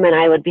him and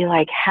I would be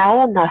like,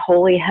 how in the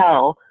holy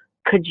hell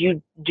could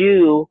you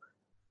do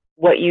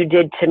what you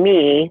did to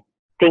me,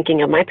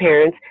 thinking of my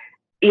parents,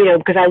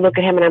 because I look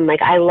at him and I'm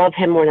like, I love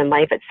him more than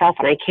life itself.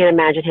 And I can't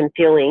imagine him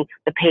feeling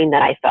the pain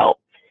that I felt.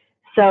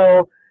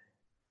 So,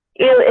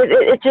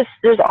 it just,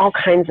 there's all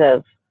kinds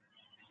of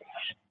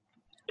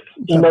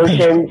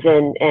emotions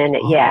and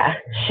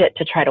shit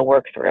to try to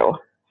work through.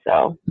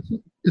 So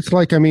it's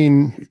like, I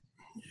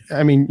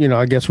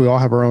guess we all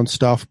have our own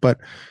stuff, but,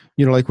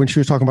 like when she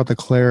was talking about the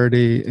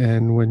clarity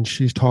and when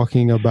she's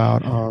talking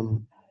about,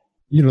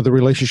 the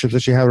relationships that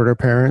she had with her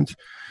parents,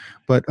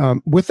 but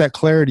with that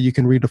clarity, you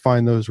can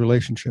redefine those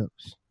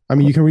relationships.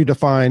 You can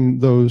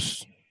redefine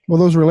those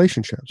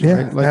relationships.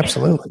 Yeah, right? Like,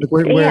 absolutely.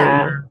 Like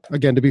where,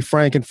 again, to be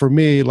frank, and for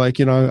me, like,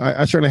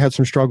 I certainly had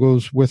some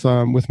struggles with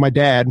my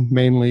dad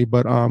mainly,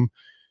 but,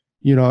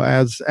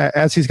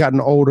 as he's gotten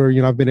older,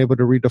 I've been able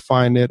to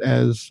redefine it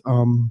as,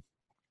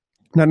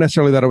 not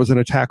necessarily that it was an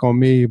attack on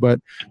me,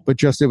 but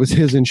just it was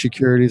his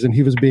insecurities and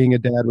he was being a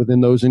dad within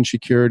those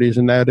insecurities.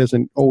 And that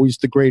isn't always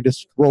the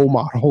greatest role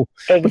model.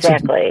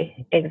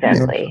 Exactly.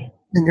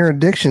 And your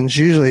addictions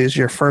usually is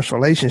your first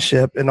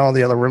relationship and all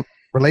the other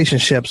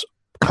relationships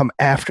come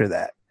after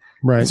that.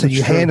 Right. And so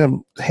you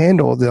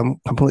handle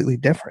them completely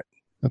different.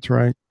 That's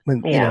right.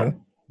 When, do you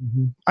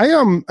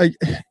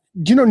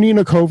know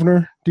Nina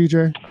Kovner,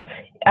 DJ?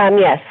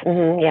 Yes.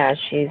 Mm-hmm. Yeah.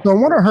 So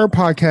on one of her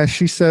podcasts,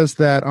 she says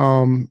that,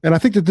 and I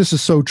think that this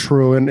is so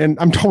true, and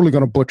I'm totally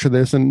going to butcher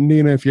this. And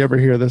Nina, if you ever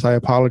hear this, I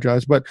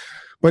apologize. But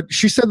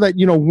she said that,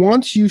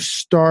 once you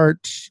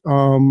start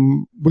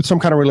with some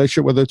kind of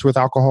relationship, whether it's with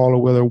alcohol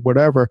or whether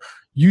whatever,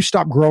 you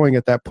stop growing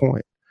at that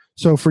point.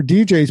 So for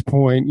DJ's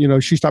point,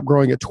 she stopped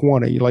growing at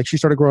 20. Like she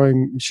stopped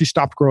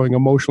growing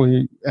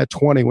emotionally at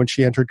 20 when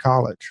she entered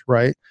college,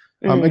 right?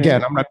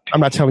 Again, I'm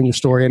not telling your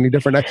story any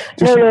different.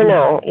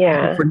 No.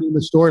 Yeah. For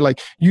Nina's story, like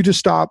you just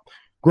stop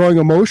growing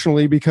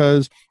emotionally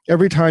because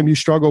every time you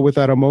struggle with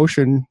that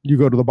emotion, you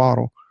go to the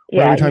bottle.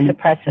 Yeah, every time you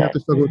suppress you have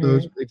to struggle with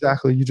those,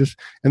 exactly. You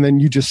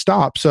just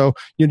stop. So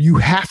you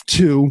have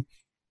to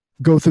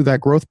go through that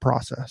growth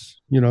process.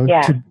 You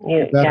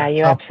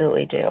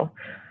absolutely do.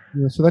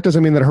 So that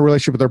doesn't mean that her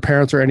relationship with her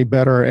parents are any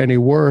better or any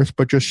worse,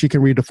 but just she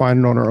can redefine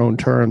it on her own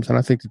terms. And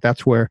I think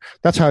that's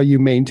how you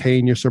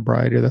maintain your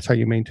sobriety. That's how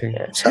you maintain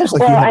it. Sounds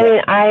like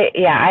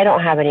I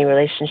don't have any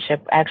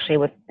relationship actually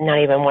with not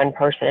even one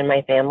person in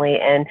my family.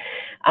 And,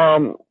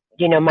 my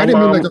I didn't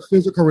mean like a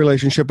physical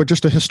relationship, but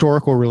just a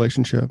historical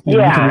relationship. You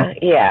can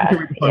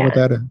redefine what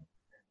that is.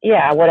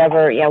 Yeah,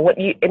 whatever. Yeah,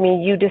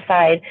 you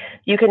decide,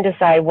 you can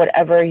decide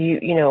whatever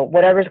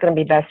whatever's going to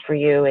be best for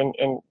you. And,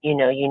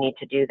 you need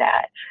to do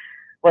that.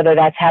 Whether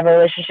that's have a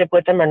relationship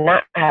with them or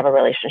not have a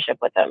relationship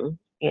with them,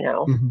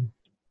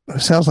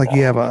 It sounds like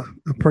you have a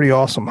pretty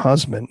awesome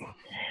husband.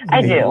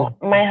 I do.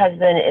 My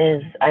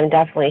husband I'm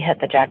definitely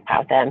hit the jackpot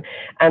with him.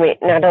 I mean,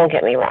 now don't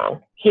get me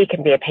wrong. He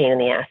can be a pain in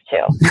the ass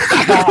too.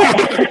 But,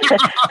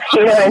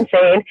 you know what I'm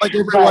saying? Like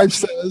every wife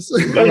says.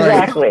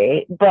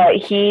 Exactly. But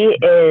he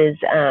is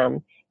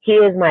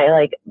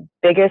my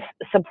biggest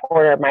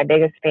supporter, my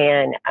biggest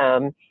fan.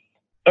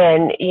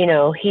 And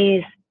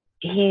he's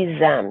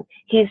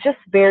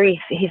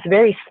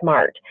very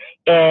smart,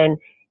 and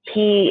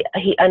he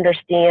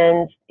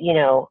understands,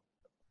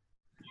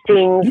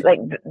 things like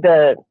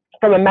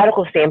from a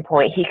medical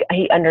standpoint,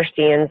 he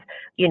understands,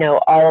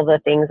 all of the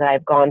things that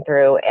I've gone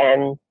through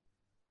and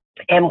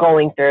am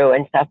going through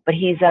and stuff. But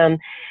he's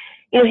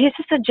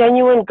just a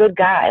genuine good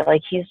guy.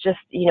 Like he's just,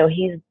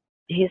 he's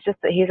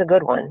a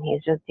good one. He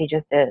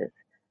just is.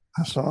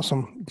 That's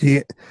awesome.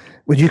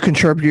 Would you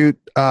contribute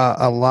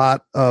a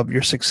lot of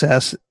your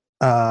success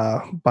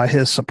by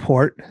his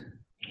support?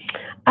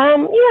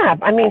 Yeah,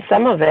 I mean,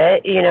 some of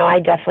it, I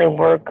definitely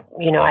work,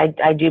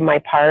 I do my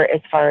part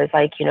as far as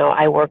I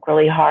work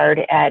really hard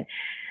at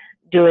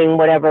doing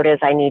whatever it is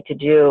I need to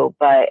do.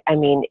 But I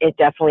mean, it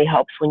definitely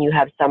helps when you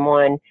have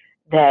someone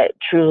that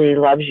truly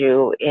loves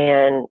you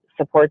and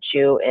supports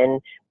you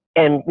and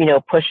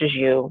pushes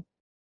you,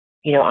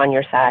 on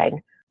your side.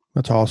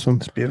 That's awesome.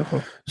 It's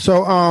beautiful.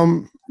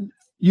 So,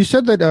 you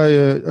said that,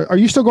 are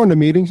you still going to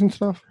meetings and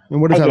stuff?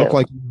 And what does that look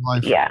like in your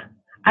life? Yeah.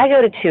 I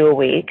go to 2 a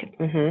week.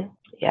 Mm-hmm.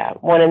 Yeah.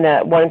 One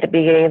at the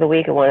beginning of the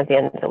week and one at the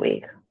end of the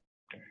week.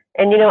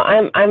 And,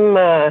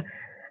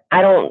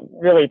 I don't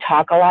really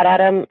talk a lot at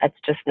them. It's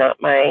just not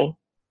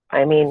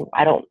I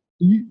don't.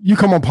 You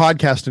come on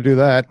podcast to do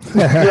that.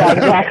 Yeah,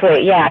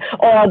 exactly. Yeah.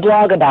 Or I'll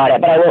blog about it,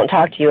 but I won't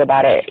talk to you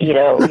about it, to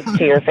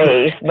your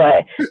face.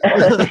 But,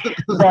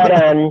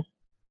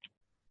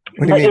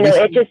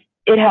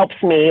 it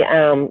helps me.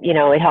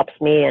 It helps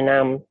me,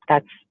 and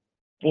that's,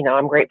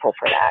 I'm grateful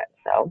for that.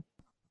 So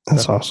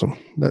that's awesome.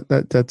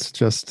 That's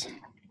just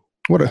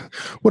what a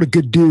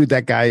good dude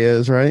that guy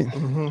is, right?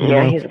 Mm-hmm.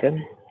 Yeah, he's a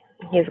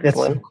good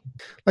one.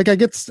 Like I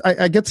get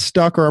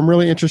stuck, or I'm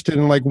really interested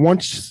in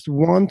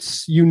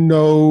once you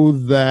know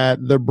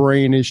that the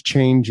brain is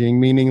changing,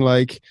 meaning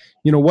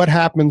what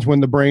happens when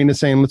the brain is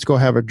saying, let's go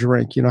have a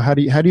drink? How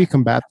do you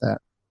combat that?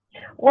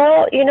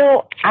 Well,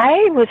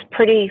 I was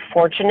pretty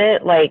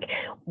fortunate.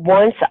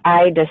 Once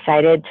I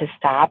decided to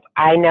stop,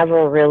 I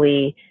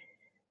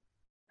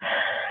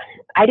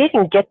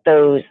didn't get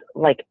those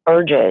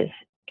urges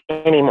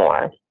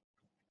anymore.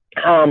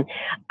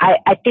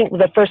 I think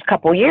the first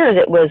couple years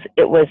it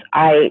was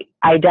I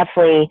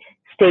definitely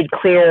stayed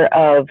clear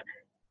of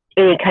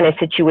any kind of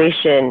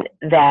situation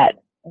that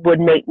would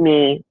make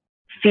me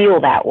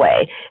feel that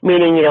way.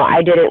 Meaning,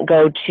 I didn't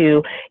go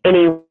to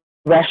any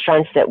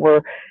restaurants that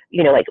were,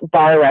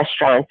 bar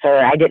restaurants, or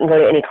I didn't go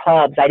to any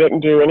clubs. I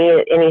didn't do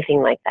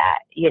anything like that,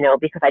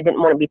 because I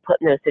didn't want to be put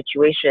in those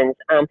situations.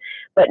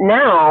 But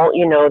now,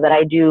 that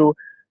I do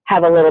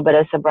have a little bit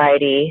of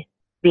sobriety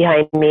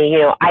behind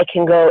me, I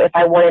can go, if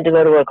I wanted to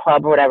go to a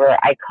club or whatever,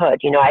 I could,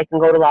 I can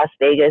go to Las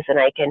Vegas and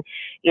I can,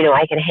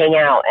 I can hang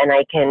out and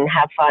I can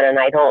have fun, and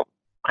I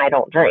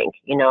don't drink,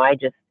 I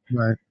just,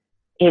 right.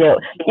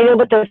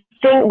 But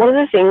one of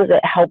the things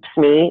that helps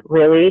me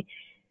really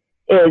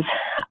is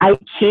I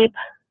keep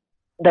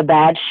the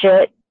bad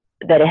shit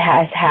that it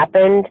has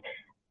happened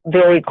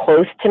very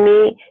close to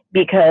me,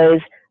 because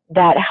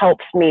that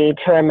helps me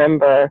to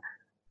remember,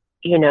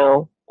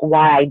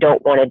 why I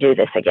don't want to do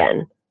this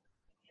again.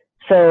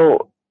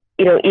 So,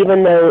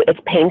 even though it's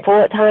painful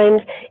at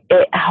times,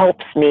 it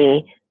helps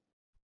me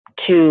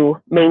to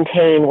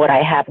maintain what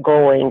I have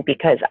going,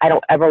 because I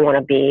don't ever want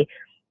to be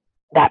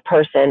that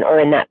person or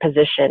in that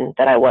position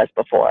that I was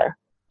before.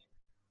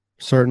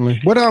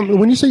 Certainly. What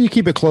when you say you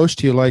keep it close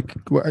to you, like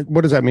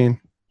what does that mean?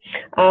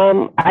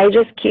 I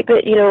just keep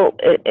it,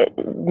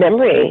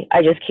 memory.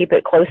 I just keep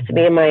it close to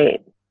me in my,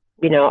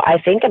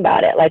 I think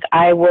about it. Like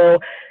I will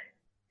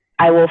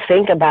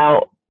think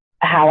about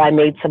how I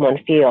made someone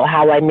feel,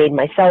 how I made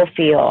myself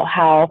feel,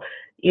 how,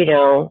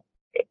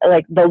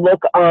 like the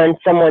look on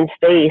someone's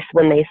face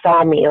when they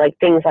saw me, like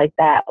things like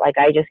that. Like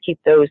I just keep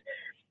those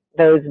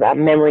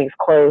memories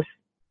close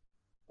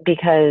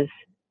because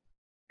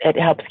it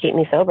helps keep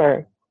me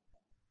sober.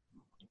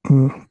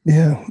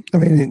 Yeah. I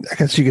mean, I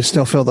guess you can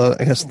still feel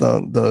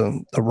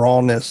the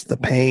rawness, the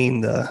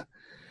pain,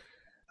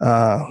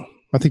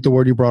 I think the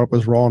word you brought up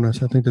was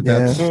rawness. I think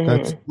that's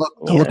the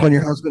look on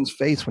your husband's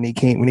face when he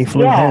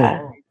flew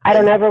home. I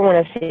don't ever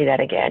want to see that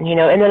again,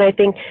 and then I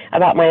think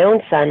about my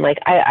own son. Like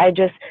I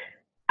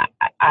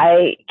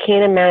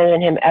can't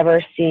imagine him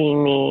ever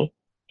seeing me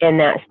in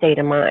that state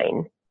of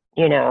mind,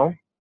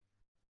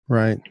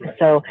 Right.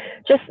 So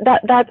just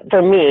that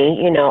for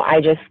me,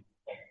 I just,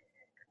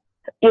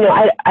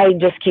 I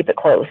just keep it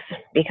close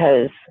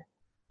because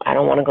I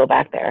don't want to go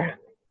back there.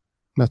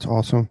 That's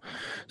awesome.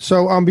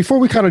 So before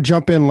we kind of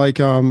jump in, like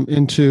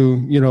into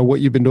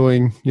what you've been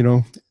doing,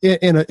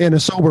 in a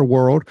sober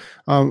world,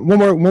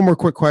 one more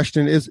quick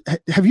question is: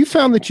 have you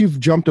found that you've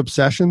jumped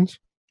obsessions?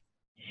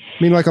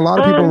 I mean, like a lot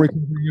of people,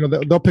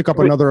 they'll pick up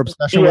another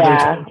obsession.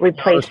 Yeah,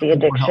 replace the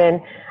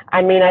addiction.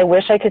 I mean, I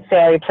wish I could say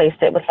I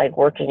replaced it with like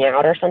working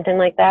out or something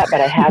like that, but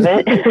I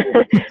haven't.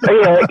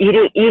 Or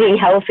eating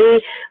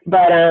healthy.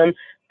 But I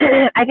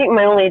think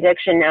my only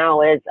addiction now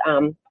is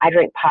I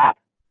drink pop,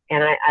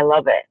 and I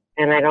love it.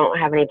 And I don't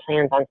have any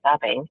plans on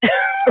stopping.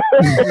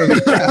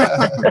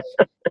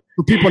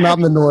 For people not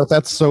in the North,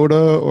 that's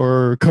soda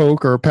or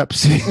Coke or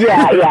Pepsi.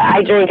 Yeah.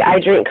 I drink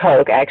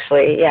Coke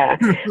actually. Yeah.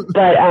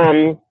 But,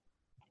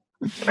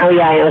 oh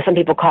yeah, I know some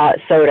people call it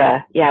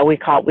soda. Yeah. We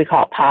call it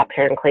pop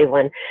here in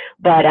Cleveland,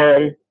 but,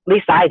 at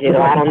least I do.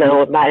 I don't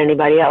know about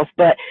anybody else,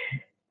 but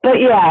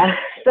yeah.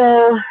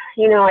 So,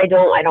 I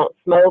don't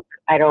smoke.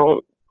 I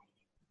don't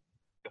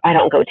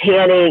go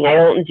tanning. I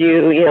don't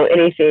do,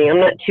 anything.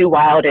 I'm not too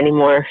wild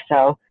anymore.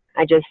 So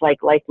I just like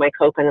my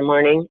Coke in the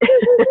morning.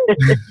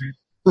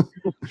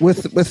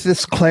 With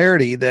this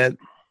clarity that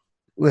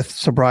with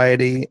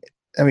sobriety,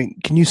 I mean,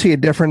 can you see a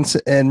difference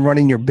in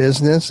running your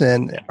business?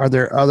 And are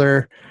there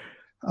other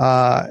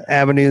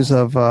avenues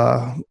of,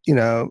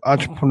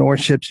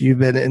 entrepreneurships you've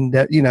been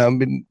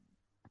been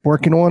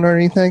working on or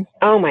anything?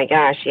 Oh my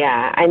gosh.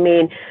 Yeah. I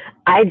mean,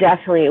 I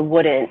definitely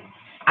wouldn't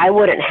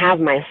have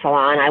my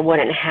salon. I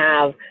wouldn't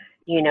have,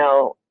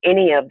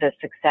 any of the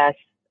success,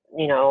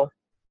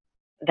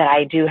 that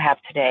I do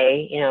have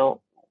today,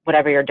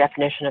 whatever your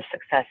definition of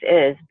success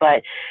is.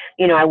 But,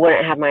 I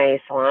wouldn't have my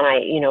salon.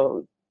 I,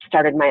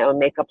 started my own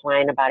makeup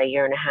line about 1.5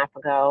 years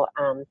ago.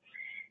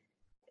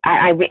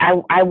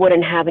 I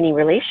wouldn't have any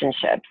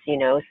relationships,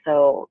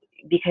 so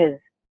because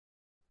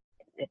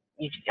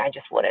I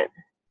just wouldn't.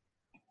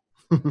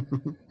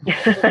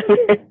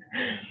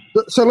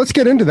 So let's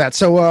get into that.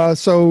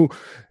 So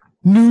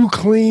new,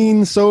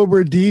 clean,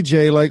 sober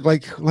DJ,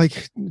 like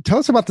tell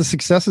us about the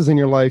successes in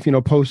your life,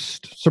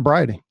 post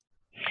sobriety.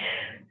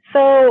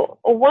 So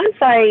once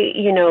I,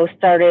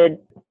 started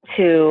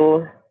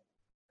to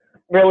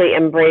really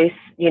embrace,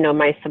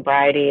 my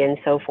sobriety and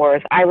so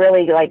forth, I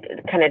really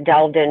kind of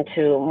delved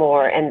into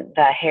more in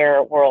the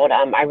hair world.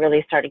 I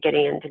really started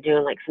getting into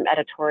doing some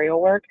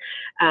editorial work.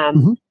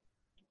 So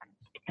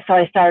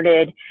I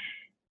started,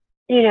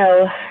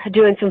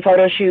 doing some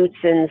photo shoots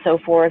and so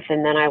forth.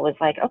 And then I was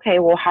like, okay,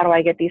 well, how do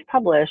I get these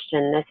published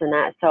and this and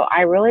that? So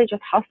I really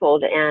just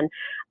hustled and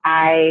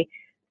I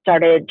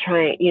started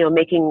trying,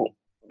 making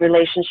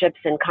relationships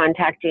and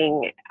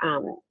contacting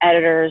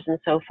editors and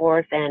so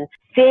forth and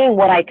seeing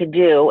what I could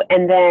do.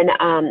 And then,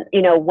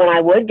 when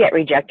I would get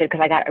rejected,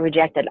 because I got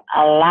rejected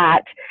a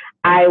lot,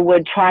 I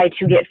would try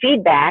to get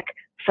feedback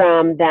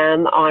from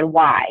them on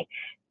why,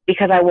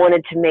 because I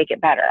wanted to make it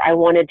better. I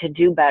wanted to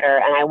do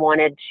better and I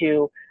wanted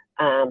to,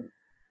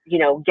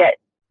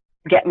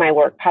 get my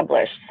work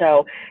published.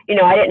 So,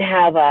 I didn't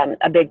have a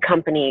big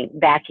company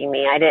backing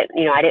me. I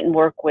didn't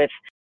work with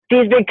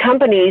these big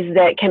companies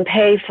that can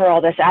pay for all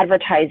this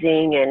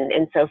advertising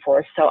and so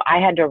forth. So I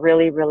had to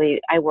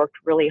I worked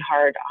really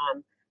hard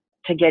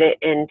to get it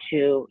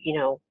into,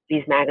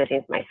 these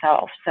magazines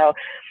myself. So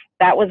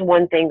that was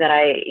one thing that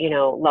I,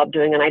 love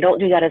doing. And I don't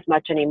do that as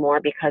much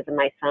anymore because of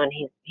my son.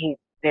 He's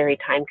very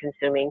time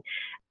consuming.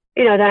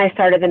 Then I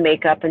started the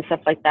makeup and stuff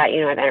like that.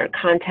 I've entered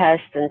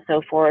contests and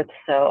so forth.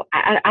 So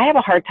I have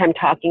a hard time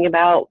talking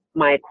about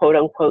my quote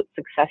unquote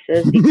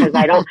successes because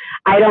I don't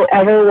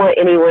ever want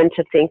anyone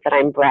to think that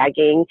I'm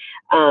bragging.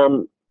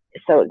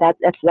 So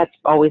that's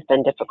always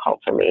been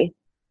difficult for me.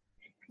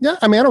 Yeah,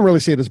 I mean, I don't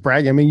really see it as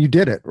bragging. I mean, you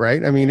did it,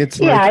 right? I mean,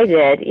 it's I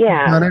did,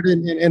 yeah.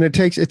 And it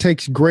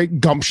takes great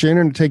gumption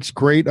and it takes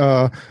great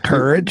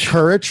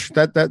courage.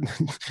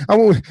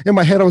 That in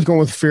my head I was going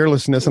with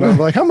fearlessness, and I was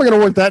like, how am I going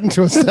to work that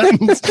into a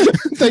sentence?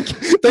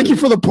 thank you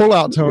for the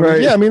pullout, Tony.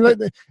 Right. Yeah, I mean,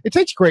 it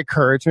takes great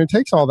courage and it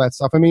takes all that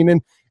stuff. I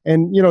mean,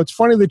 And, it's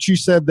funny that you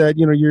said that,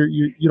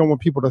 you don't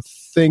want people to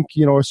think,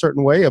 a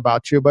certain way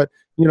about you. But,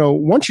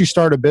 once you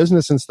start a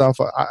business and stuff,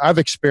 I've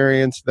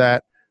experienced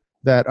that,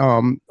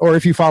 or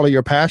if you follow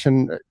your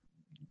passion,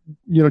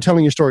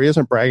 telling your story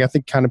isn't brag. I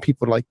think kind of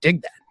people like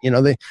dig that.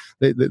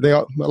 They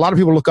a lot of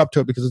people look up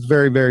to it because it's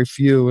very, very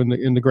few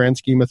in the grand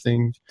scheme of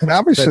things. And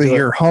obviously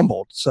you're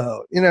humbled.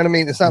 So, you know what I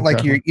mean? It's not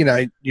like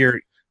you're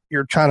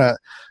trying to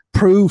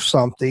prove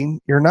something.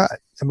 You're not.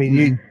 I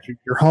mean,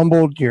 you're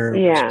humbled, you're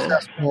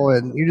successful,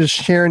 and you're just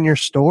sharing your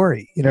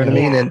story. You know what I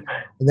mean? And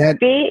that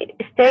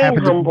staying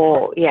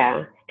humble.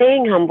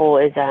 Staying humble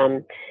is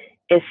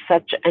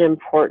such an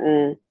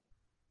important,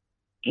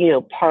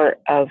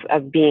 part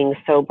of being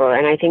sober.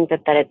 And I think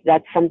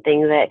that's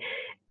something that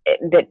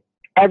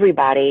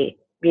everybody,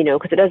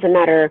 because it doesn't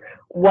matter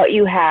what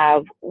you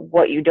have,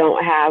 what you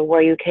don't have,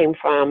 where you came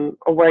from,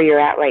 or where you're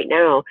at right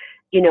now.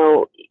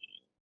 You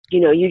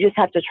just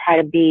have to try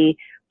to be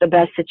the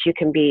best that you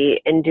can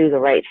be and do the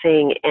right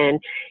thing.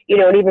 And,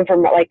 and even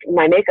from like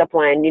my makeup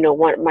line,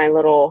 my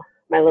little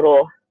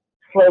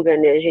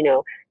slogan is,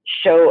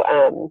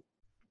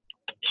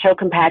 show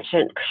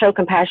compassion,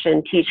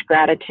 teach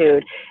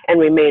gratitude, and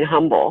remain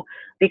humble.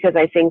 Because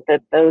I think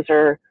that those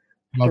are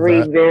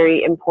three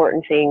very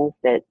important things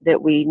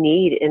that we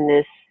need in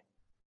this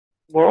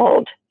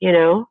world,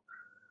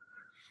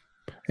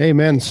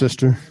 Amen,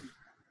 sister.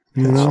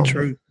 That's the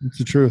truth. It's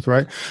the truth,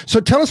 right? So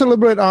tell us a little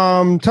bit,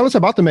 tell us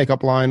about the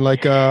makeup line,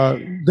 like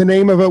the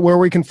name of it, where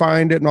we can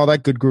find it, and all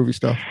that good groovy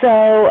stuff.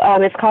 So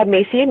it's called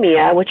Macy and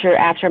Mia, which are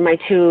after my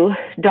two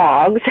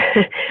dogs.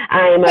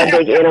 I'm a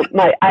big animal.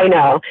 I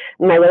know,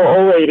 my little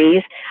old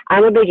ladies.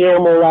 I'm a big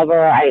animal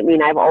lover. I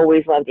mean, I've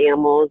always loved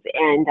animals.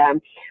 And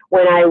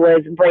when I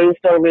was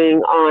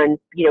brainstorming on,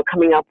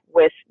 coming up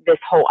with this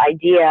whole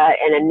idea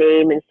and a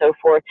name and so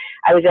forth,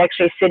 I was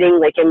actually sitting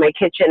like in my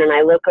kitchen, and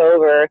I look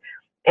over,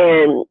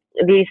 and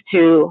these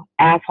two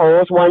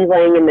assholes, one's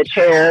laying in the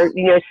chair,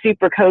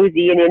 super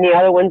cozy, and then the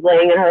other one's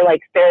laying in her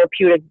like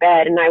therapeutic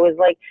bed. And I was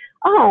like,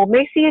 oh,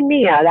 Macy and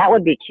Mia, that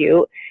would be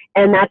cute.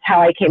 And that's how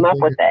I came up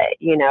with it,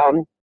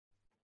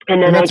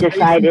 And then I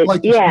decided, like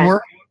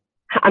Store?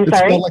 I'm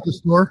sorry? Spelled like the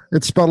store?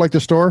 It's spelled like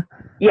the store?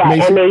 Yeah,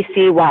 Macy?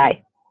 Macy.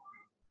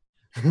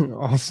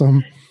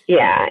 Awesome.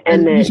 Yeah.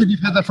 And then, you said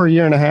you've had that for a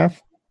year and a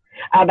half?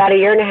 About a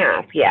year and a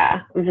half,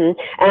 yeah. And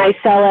I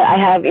sell it. I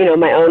have,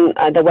 my own,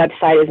 the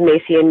website is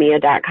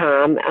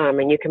macyandmia.com,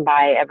 and you can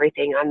buy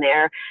everything on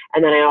there.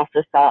 And then I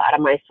also sell out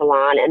of my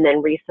salon. And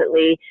then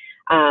recently,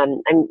 I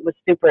was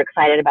super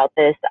excited about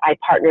this. I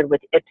partnered with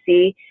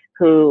Ipsy,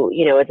 who,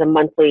 is a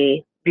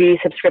monthly beauty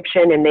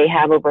subscription, and they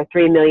have over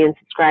 3 million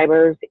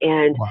subscribers.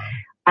 And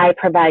I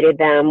provided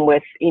them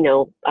with,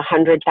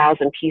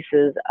 100,000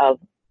 pieces of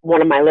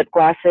one of my lip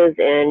glosses.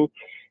 And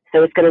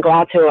so it's going to go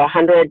out to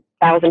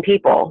 100,000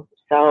 people.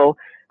 So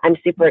I'm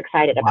super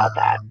excited about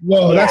that.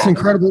 Whoa, that's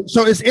incredible.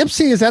 So is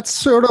that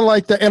sort of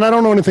like and I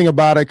don't know anything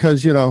about it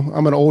because,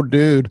 I'm an old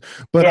dude,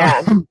 but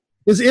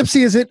is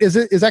Ipsy,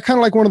 is that kind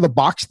of like one of the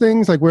box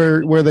things, like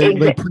where they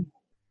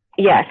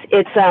Yes,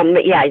 it's,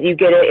 you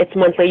get it. It's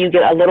monthly. You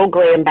get a little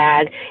glam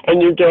bag, and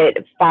you get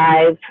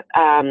 5,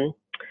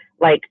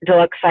 like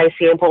deluxe size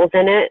samples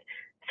in it,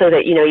 so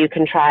that, you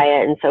can try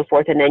it and so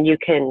forth. And then you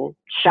can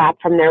shop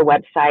from their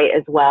website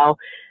as well.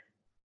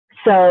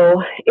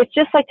 So it's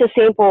just like to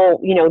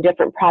sample,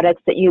 different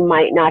products that you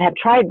might not have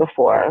tried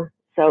before.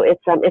 So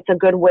it's a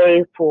good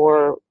way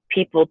for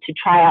people to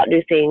try out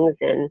new things.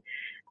 And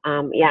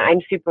I'm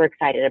super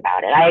excited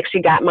about it. I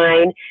actually got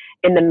mine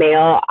in the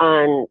mail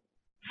on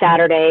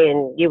Saturday,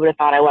 and you would have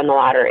thought I won the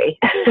lottery.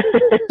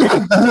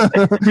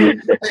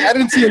 I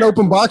didn't see an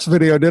open box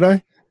video, did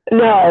I?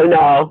 No.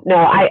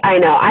 I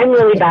know. I'm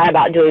really bad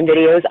about doing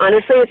videos.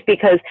 Honestly, it's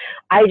because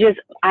I just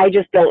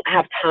don't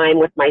have time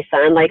with my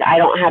son. Like, I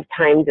don't have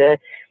time to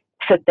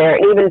sit there.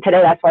 And even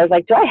today, that's why I was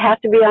like, do I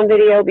have to be on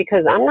video?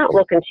 Because I'm not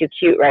looking too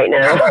cute right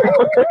now.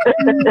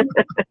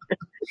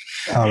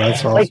 Oh, that's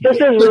awesome. Like, this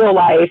is real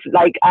life.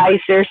 Like, I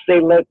seriously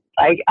look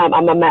like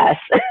I'm a mess.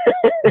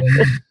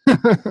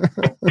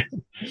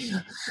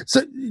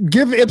 So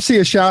give Ipsy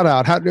a shout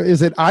out. How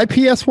is it?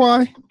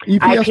 IPSY?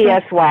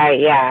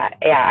 IPSY, yeah,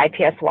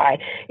 IPSY.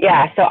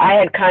 Yeah, so I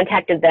had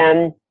contacted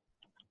them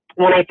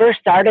when I first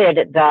started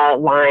the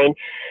line,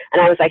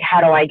 and I was like,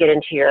 how do I get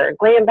into your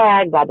glam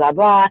bag, blah, blah,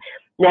 blah.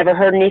 Never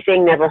heard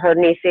anything.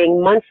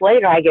 Months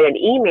later, I get an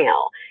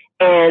email,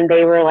 and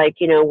they were like,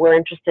 we're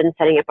interested in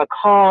setting up a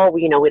call.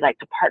 We'd like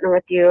to partner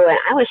with you. And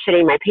I was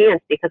shitting my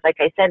pants because, like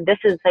I said, this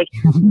is like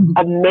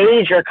a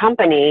major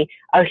company,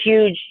 a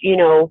huge,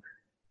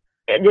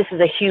 this is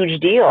a huge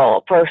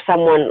deal for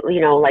someone,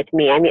 like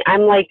me. I mean,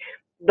 I'm like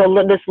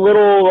this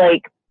little,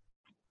 like,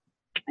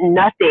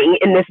 nothing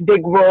in this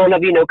big world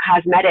of,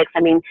 cosmetics.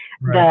 I mean,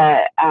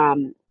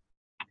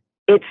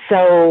 it's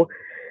so,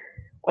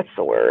 what's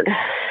the word?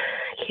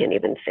 I can't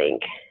even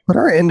think. But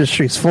our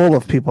industry is full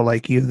of people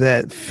like you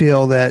that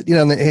feel that,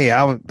 hey,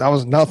 I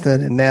was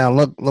nothing, and now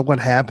look what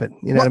happened.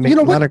 A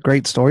lot of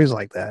great stories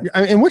like that.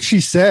 And what she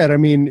said, I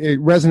mean, it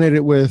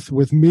resonated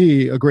with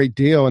me a great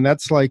deal. And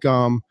that's like,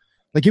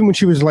 like even when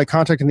she was like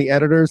contacting the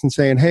editors and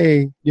saying,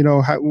 hey, you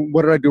know,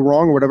 what did I do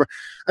wrong or whatever?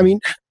 I mean,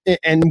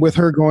 and with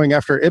her going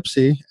after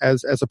Ipsy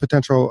as a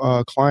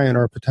potential client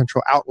or a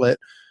potential outlet,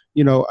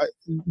 you know,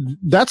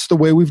 that's the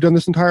way we've done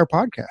this entire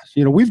podcast.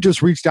 You know, we've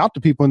just reached out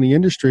to people in the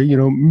industry, you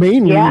know,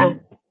 mainly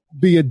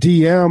via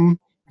DM,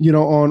 you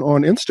know,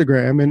 on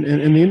Instagram, and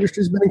the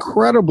industry's been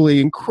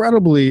incredibly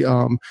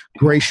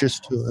gracious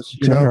to us,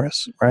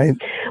 generous, right?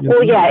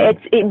 Well, yeah,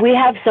 we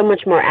have so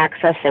much more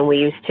access than we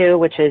used to,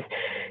 which is,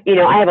 you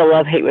know, I have a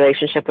love-hate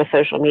relationship with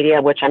social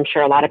media, which I'm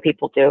sure a lot of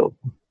people do.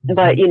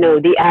 But, you know,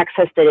 the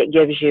access that it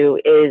gives you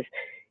is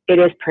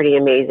pretty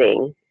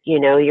amazing. You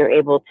know, you're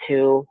able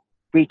to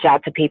reach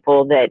out to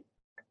people that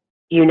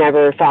you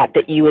never thought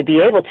that you would be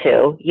able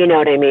to, you know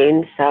what I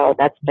mean? So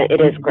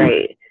it is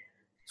great.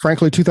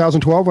 Frankly,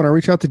 2012, when I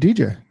reached out to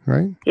DJ,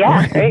 right?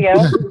 Yeah, there you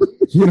go.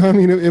 You know, I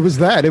mean, it was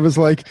that. It was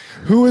like,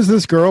 who is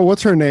this girl?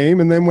 What's her name?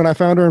 And then when I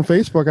found her on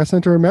Facebook, I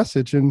sent her a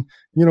message. And,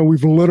 you know,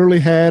 we've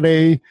literally had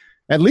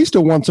at least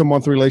a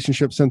once-a-month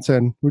relationship since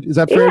then. Is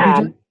that fair,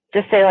 DJ?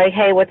 Just say like,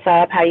 hey, what's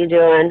up? How you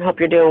doing? Hope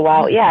you're doing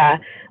well. Yeah,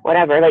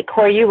 whatever. Like,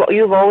 Corey,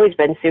 you've always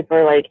been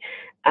super, like,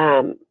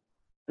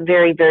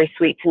 very, very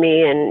sweet to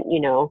me and, you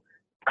know,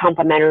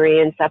 complimentary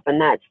and stuff. And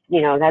that's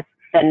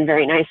been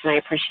very nice. And I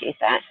appreciate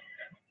that.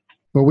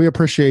 Well, we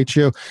appreciate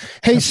you.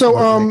 Hey,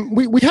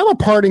 absolutely. So we have a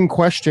parting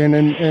question,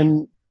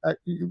 and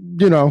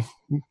you know,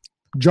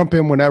 jump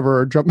in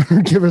whenever, or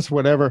give us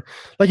whatever.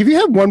 Like, if you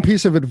had one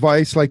piece of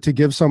advice, like to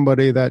give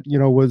somebody that, you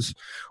know, was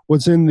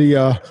in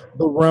the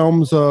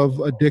realms of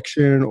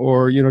addiction,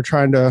 or, you know,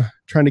 trying to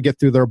get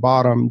through their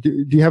bottom,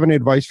 do you have any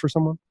advice for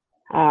someone?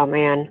 Oh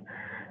man,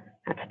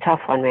 that's a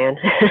tough one, man.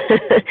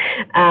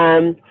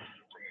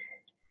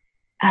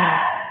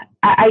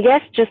 I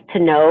guess just to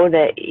know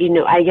that, you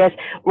know,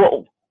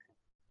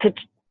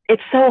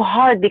 it's so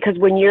hard because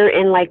when you're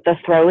in like the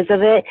throes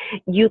of it,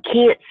 you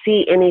can't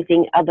see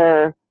anything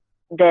other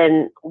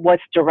than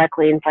what's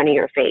directly in front of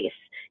your face,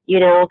 you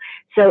know?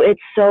 So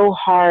it's so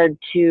hard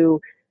to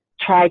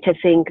try to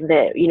think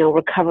that, you know,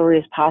 recovery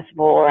is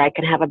possible, or I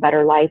can have a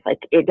better life.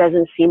 Like, it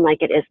doesn't seem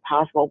like it is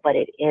possible, but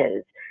it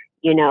is,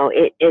 you know,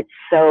 it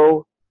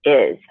so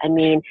is. I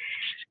mean,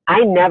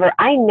 I never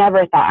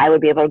thought I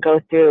would be able to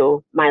go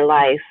through my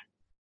life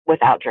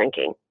without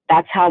drinking.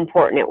 That's how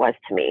important it was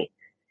to me.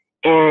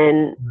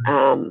 And,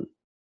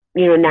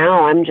 you know,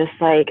 now I'm just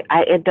like,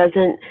 I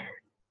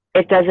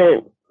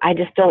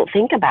just don't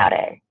think about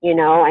it, you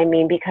know, I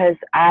mean, because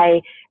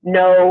I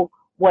know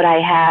what I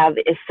have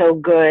is so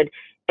good,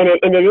 and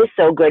it is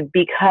so good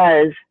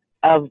because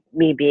of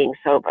me being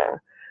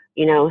sober,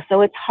 you know,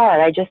 so it's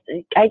hard. I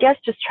guess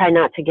just try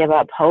not to give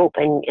up hope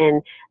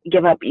and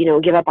give up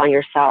on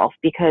yourself,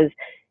 because,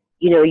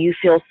 you know, you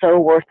feel so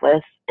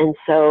worthless. And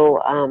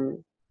so,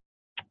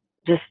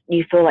 just,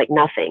 you feel like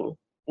nothing,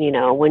 you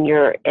know, when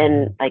you're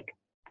in like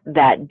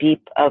that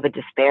deep of a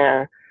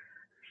despair.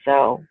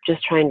 So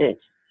just trying to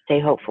stay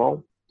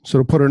hopeful. So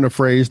to put it in a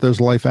phrase,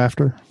 there's life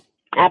after?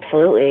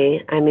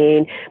 Absolutely. I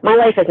mean, my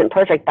life isn't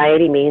perfect by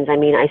any means. I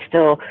mean, I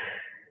still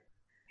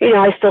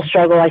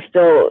struggle. I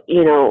still,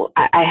 you know,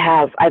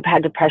 I've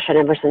had depression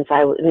ever since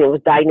I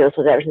was diagnosed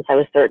with it ever since I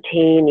was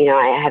 13. You know,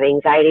 I have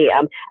anxiety,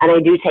 and I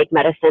do take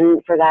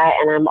medicine for that.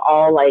 And I'm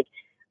all like,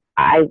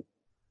 I'm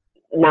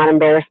not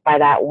embarrassed by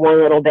that one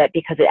little bit,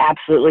 because it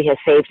absolutely has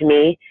saved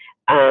me.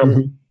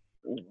 You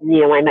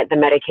know, I met the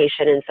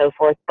medication and so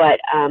forth, but,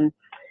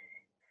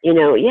 you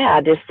know, yeah,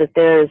 just that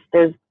there's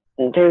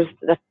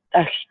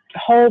a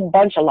whole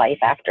bunch of life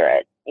after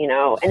it, you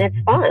know, and it's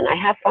fun. I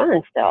have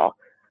fun still.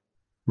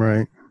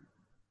 Right.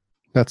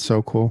 That's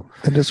so cool.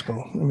 It is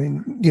cool. I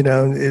mean, you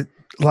know,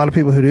 a lot of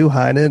people who do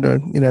hide it, or,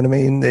 you know what I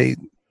mean, they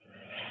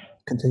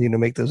continue to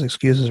make those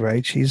excuses,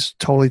 right? She's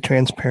totally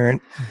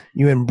transparent.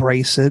 You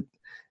embrace it.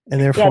 And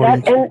therefore,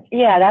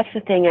 that's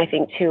the thing I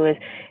think too, is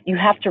you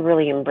have to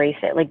really embrace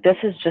it. Like, this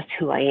is just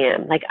who I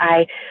am. Like,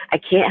 I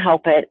can't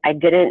help it. I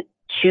didn't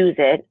choose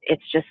it.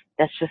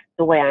 That's just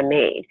the way I'm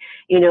made,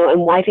 you know?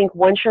 And I think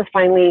once you're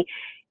finally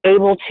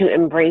able to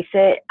embrace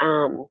it,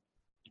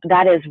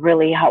 that is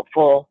really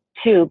helpful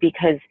too,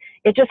 because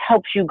it just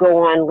helps you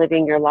go on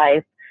living your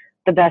life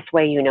the best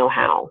way you know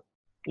how,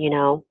 you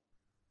know?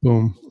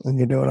 Boom. And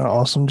you're doing an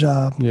awesome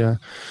job. Yeah.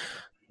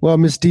 Well,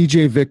 Miss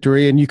DJ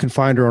Victory, and you can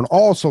find her on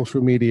all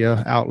social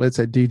media outlets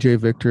at DJ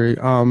Victory.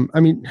 I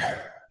mean,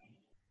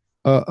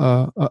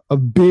 a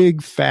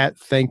big fat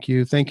thank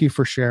you. Thank you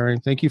for sharing.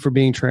 Thank you for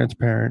being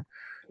transparent.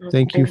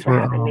 Thank you for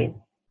having me.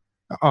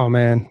 Oh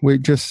man,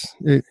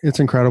 it's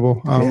incredible.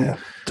 Yeah,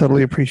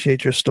 totally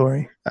appreciate your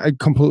story. I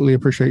completely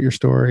appreciate your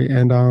story,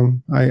 and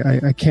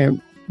I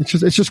can't.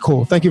 It's just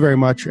cool. Thank you very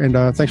much, and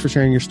thanks for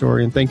sharing your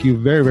story, and thank you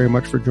very, very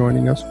much for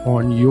joining us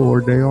on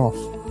your day off.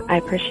 I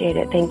appreciate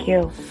it. Thank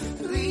you.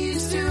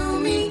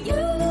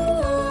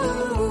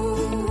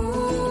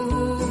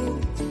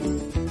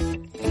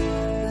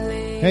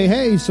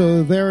 Hey,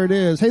 so there it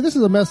is. Hey, this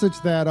is a message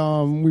that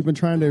we've been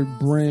trying to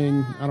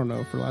bring, I don't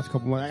know, for the last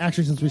couple months,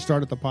 actually since we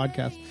started the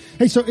podcast.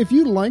 Hey, so if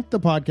you like the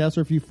podcast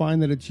or if you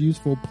find that it's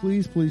useful,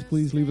 please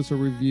leave us a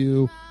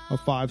review, a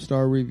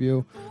 5-star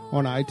review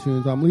on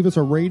iTunes. Leave us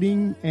a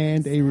rating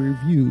and a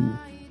review.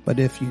 But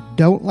if you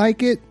don't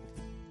like it,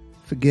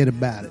 forget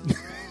about it.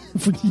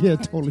 Yeah,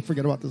 totally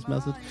forget about this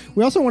message.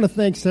 We also want to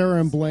thank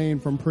Sarah and Blaine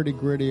from Pretty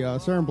Gritty.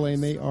 Sarah and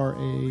Blaine, they are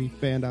a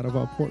band out of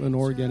Portland,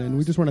 Oregon, and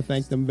we just want to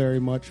thank them very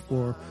much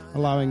for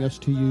allowing us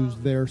to use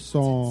their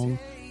song,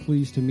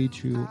 Pleased to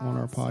Meet You, on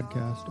our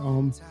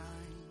podcast.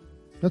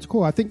 That's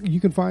cool. I think you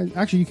can find,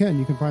 actually you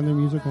can find their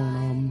music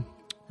on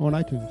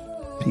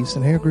iTunes. Peace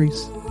and hair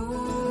grease.